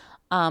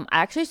 I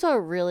actually saw a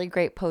really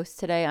great post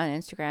today on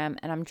Instagram,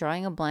 and I'm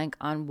drawing a blank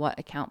on what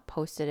account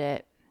posted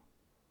it.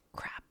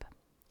 Crap.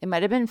 It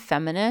might have been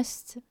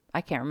Feminist. I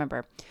can't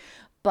remember.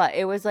 But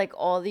it was like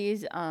all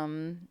these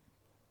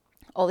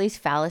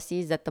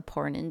fallacies that the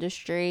porn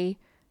industry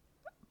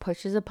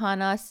pushes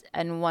upon us.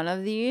 And one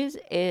of these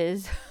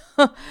is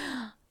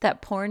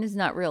that porn is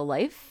not real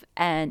life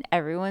and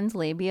everyone's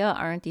labia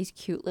aren't these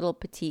cute little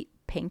petite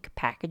pink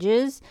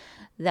packages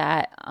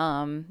that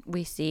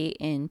we see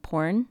in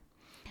porn.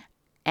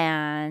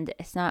 And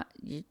it's not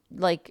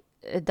like,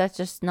 that's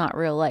just not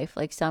real life.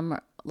 Like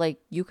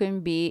you can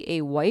be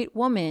a white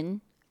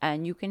woman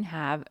and you can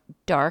have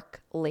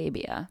dark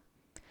labia.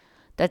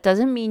 That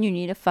doesn't mean you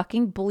need a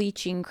fucking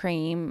bleaching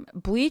cream.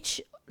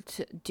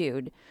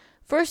 Dude.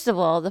 First of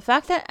all, the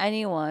fact that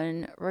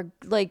anyone,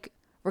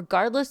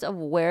 regardless of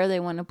where they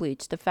want to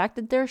bleach, the fact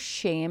that they're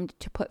shamed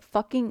to put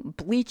fucking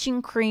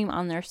bleaching cream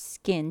on their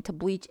skin to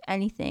bleach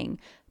anything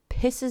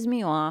pisses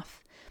me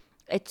off.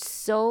 It's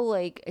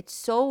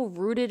so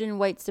rooted in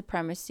white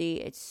supremacy.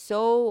 It's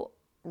so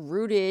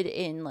rooted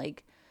in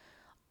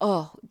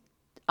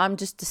I'm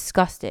just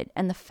disgusted.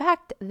 And the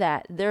fact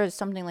that there is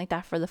something like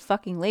that for the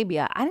fucking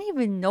labia, I didn't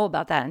even know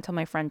about that until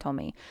my friend told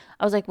me.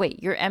 I was like,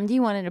 wait, your MD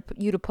wanted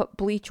you to put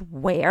bleach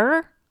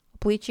where?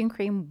 Bleaching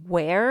cream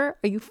where?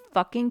 Are you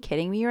fucking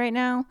kidding me right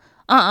now?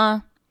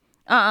 Not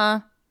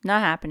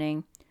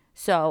happening.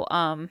 So,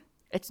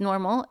 it's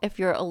normal if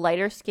you're a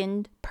lighter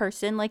skinned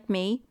person like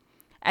me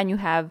and you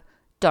have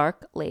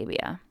dark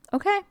labia.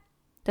 Okay?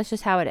 That's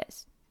just how it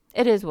is.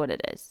 It is what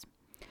it is.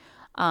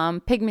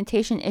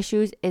 Pigmentation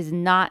issues is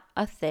not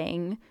a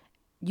thing.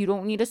 You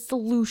don't need a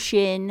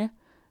solution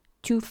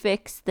to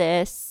fix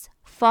this.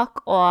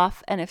 Fuck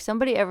off. And if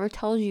somebody ever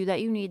tells you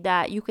that you need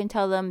that, you can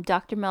tell them,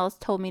 Dr. Mel's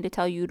told me to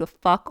tell you to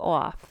fuck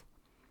off.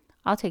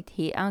 I'll take the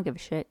heat. I don't give a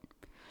shit.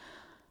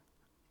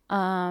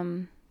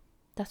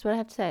 That's what I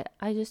have to say.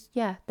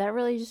 That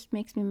really just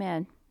makes me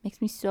mad.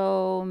 Makes me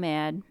so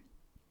mad.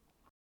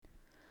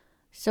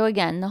 So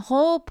again, the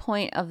whole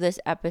point of this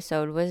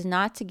episode was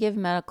not to give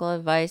medical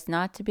advice,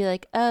 not to be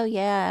like, oh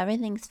yeah,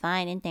 everything's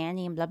fine and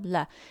dandy and blah,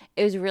 blah.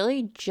 It was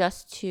really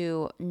just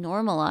to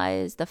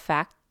normalize the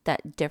fact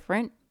that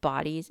different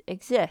bodies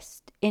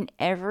exist in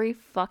every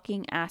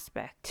fucking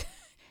aspect.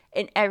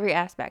 In every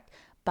aspect.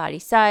 Body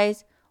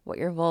size, what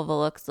your vulva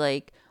looks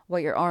like,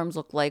 what your arms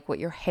look like, what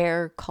your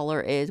hair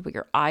color is, what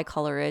your eye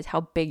color is,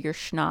 how big your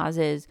schnoz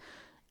is.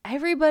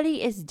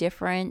 Everybody is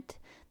different.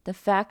 The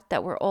fact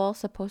that we're all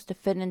supposed to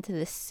fit into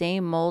the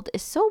same mold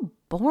is so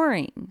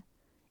boring.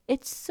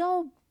 It's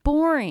so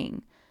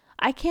boring.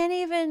 I can't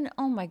even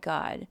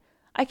imagine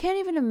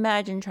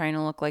trying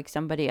to look like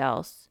somebody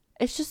else.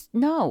 It's just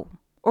no.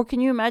 Or can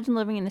you imagine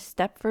living in a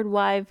Stepford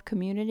Wife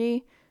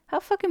community?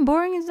 How fucking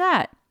boring is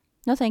that?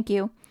 No, thank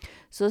you.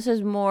 So this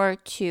is more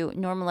to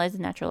normalize the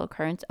natural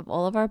occurrence of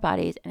all of our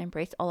bodies and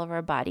embrace all of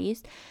our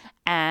bodies,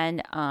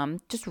 and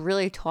just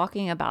really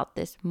talking about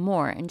this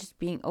more and just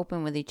being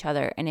open with each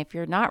other. And if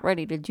you're not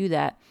ready to do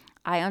that,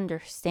 I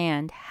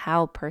understand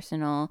how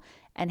personal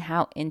and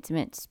how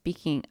intimate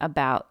speaking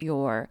about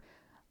your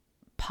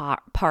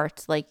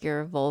parts like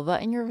your vulva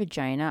and your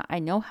vagina, I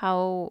know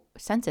how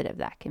sensitive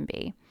that can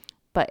be.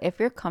 But if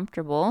you're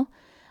comfortable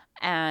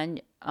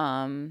and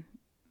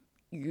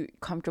you're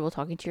comfortable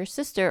talking to your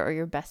sister or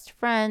your best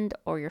friend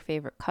or your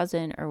favorite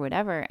cousin or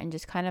whatever, and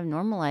just kind of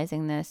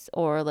normalizing this,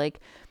 or like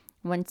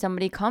when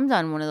somebody comes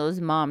on one of those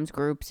moms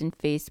groups in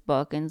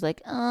Facebook and is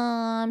like, oh,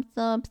 I'm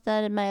so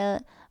upset at my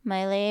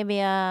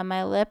labia,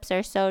 my lips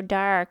are so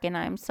dark and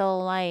I'm so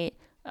light.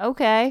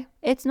 Okay,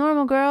 it's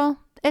normal, girl.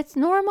 It's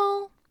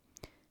normal.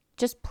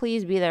 Just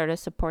please be there to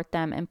support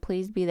them and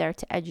please be there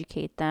to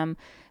educate them,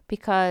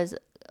 because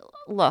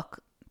look,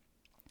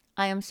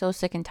 I am so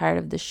sick and tired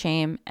of the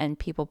shame and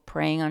people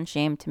preying on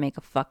shame to make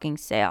a fucking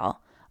sale.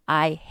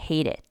 I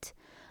hate it.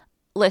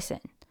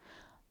 Listen,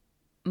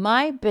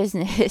 my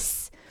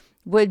business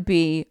would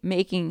be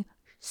making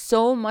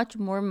so much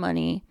more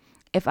money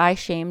if I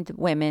shamed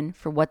women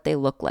for what they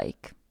look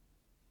like.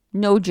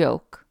 No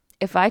joke.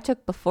 If I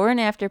took before and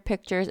after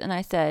pictures and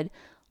I said,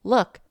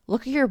 look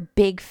at your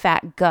big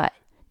fat gut.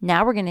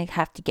 Now we're going to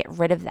have to get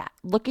rid of that.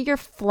 Look at your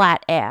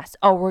flat ass.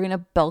 Oh, we're going to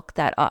bulk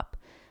that up.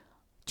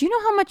 Do you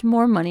know how much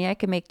more money I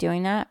can make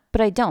doing that?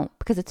 But I don't,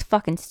 because it's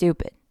fucking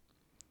stupid.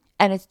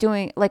 And it's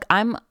doing, like,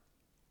 I'm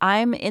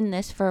in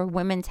this for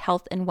women's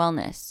health and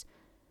wellness.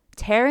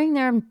 Tearing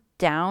them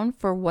down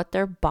for what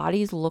their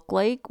bodies look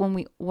like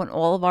when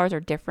all of ours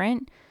are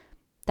different,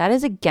 that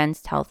is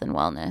against health and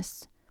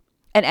wellness.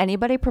 And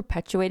anybody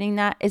perpetuating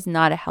that is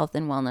not a health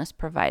and wellness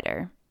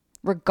provider,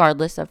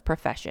 regardless of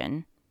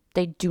profession.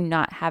 They do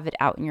not have it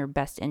out in your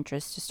best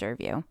interest to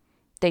serve you.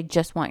 They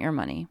just want your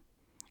money.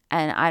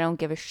 And I don't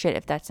give a shit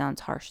if that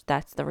sounds harsh.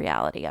 That's the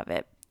reality of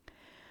it.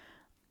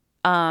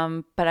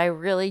 But I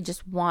really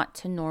just want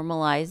to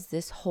normalize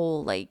this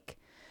whole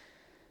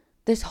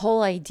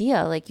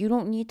idea. Like, you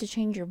don't need to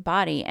change your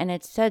body. And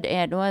it's said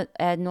ad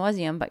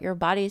nauseum, but your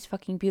body is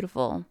fucking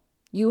beautiful.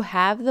 You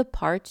have the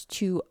parts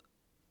to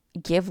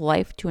give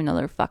life to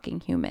another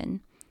fucking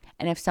human.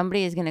 And if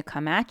somebody is going to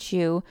come at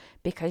you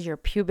because your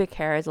pubic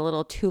hair is a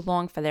little too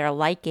long for their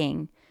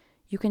liking,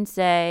 you can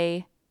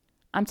say,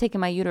 I'm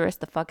taking my uterus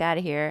the fuck out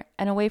of here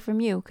and away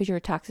from you because you're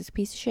a toxic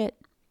piece of shit.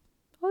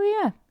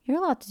 Oh yeah, you're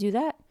allowed to do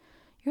that.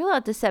 You're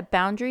allowed to set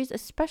boundaries,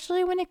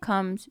 especially when it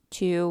comes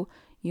to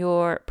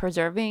your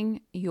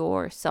preserving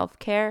your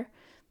self-care,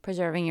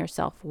 preserving your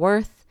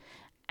self-worth,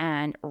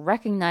 and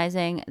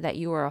recognizing that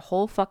you are a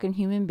whole fucking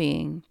human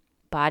being,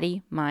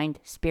 body, mind,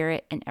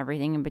 spirit, and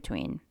everything in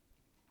between.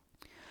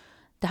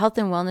 The health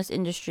and wellness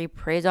industry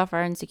preys off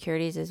our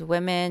insecurities as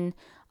women.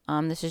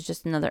 This is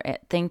just another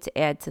thing to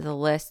add to the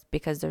list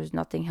because there's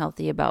nothing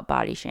healthy about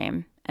body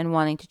shame and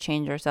wanting to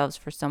change ourselves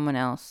for someone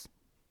else,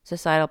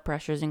 societal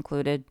pressures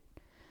included.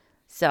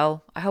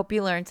 So I hope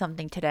you learned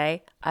something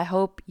today. I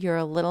hope you're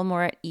a little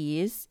more at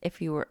ease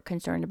if you were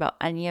concerned about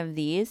any of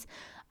these.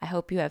 I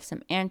hope you have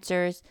some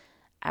answers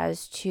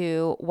as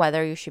to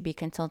whether you should be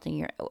consulting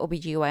your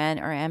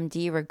OBGYN or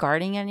MD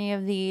regarding any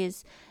of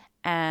these.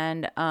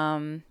 And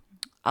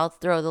I'll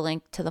throw the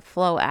link to the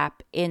Flow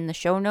app in the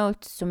show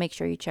notes, so make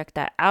sure you check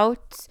that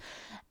out.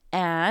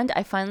 And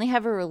I finally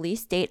have a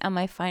release date on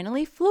my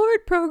Finally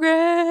Floored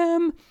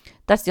program.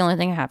 That's the only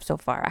thing I have so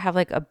far. I have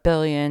like a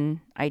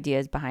billion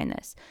ideas behind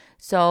this.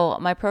 So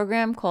my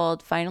program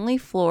called Finally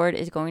Floored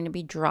is going to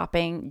be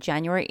dropping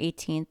January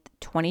 18th,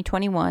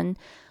 2021.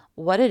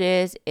 What it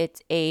is,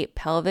 it's a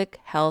pelvic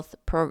health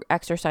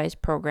exercise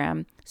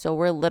program. So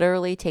we're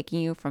literally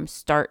taking you from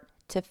start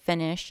to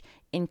finish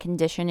in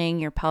conditioning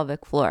your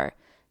pelvic floor,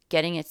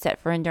 getting it set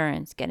for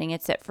endurance, getting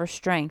it set for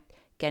strength,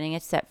 getting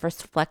it set for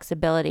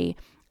flexibility,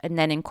 and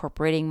then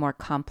incorporating more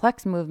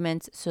complex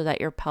movements so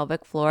that your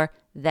pelvic floor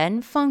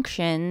then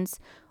functions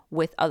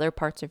with other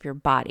parts of your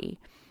body.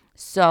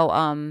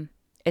 So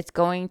it's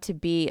going to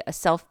be a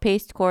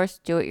self-paced course,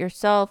 do it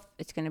yourself.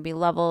 It's going to be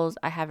levels.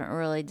 I haven't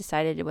really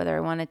decided whether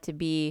I want it to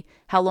be,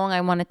 how long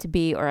I want it to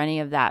be, or any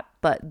of that,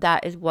 but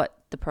that is what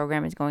the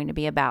program is going to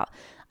be about.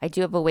 I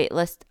do have a wait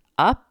list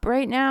up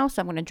right now,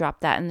 so I'm going to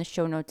drop that in the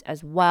show notes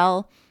as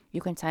well.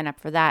 You can sign up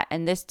for that,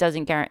 and this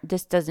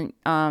doesn't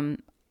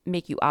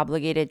make you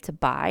obligated to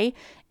buy.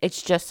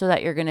 It's just so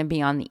that you're going to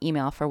be on the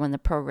email for when the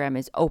program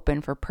is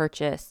open for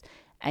purchase,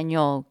 and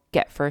you'll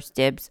get first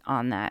dibs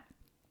on that.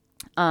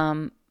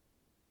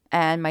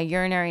 And my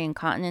urinary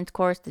incontinence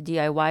course, the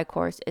DIY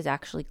course, is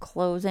actually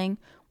closing.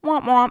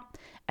 Womp womp.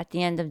 At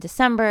the end of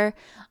December.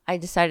 I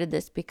decided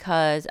this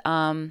because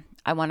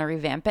I want to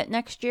revamp it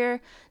next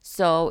year.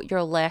 So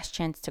your last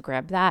chance to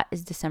grab that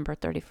is December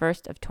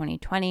 31st of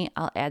 2020.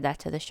 I'll add that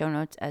to the show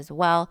notes as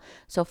well.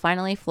 So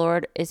Finally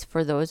Floored is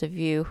for those of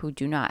you who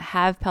do not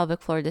have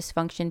pelvic floor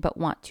dysfunction but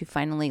want to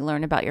finally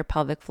learn about your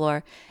pelvic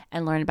floor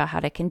and learn about how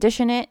to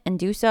condition it and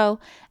do so.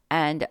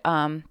 And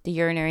the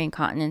urinary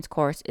incontinence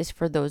course is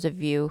for those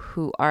of you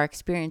who are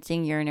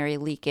experiencing urinary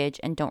leakage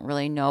and don't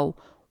really know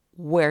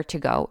where to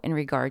go in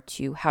regard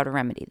to how to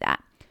remedy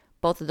that.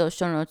 Both of those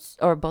show notes,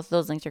 or both of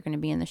those links, are going to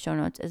be in the show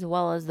notes, as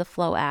well as the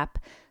Flow app.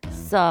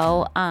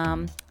 So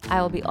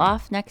I will be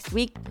off next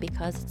week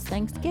because it's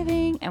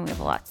Thanksgiving and we have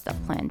a lot of stuff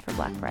planned for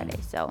Black Friday.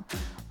 So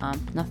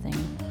nothing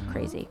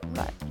crazy,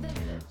 but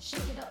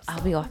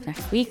I'll be off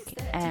next week,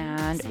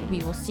 and we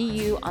will see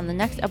you on the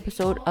next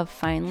episode of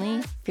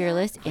Finally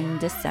Fearless in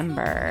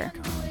December.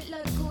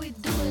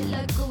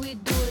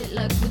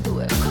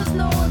 Cause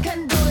no one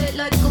can do it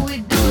like we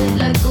do it,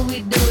 like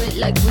we do it,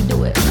 like we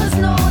do it. Cause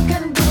no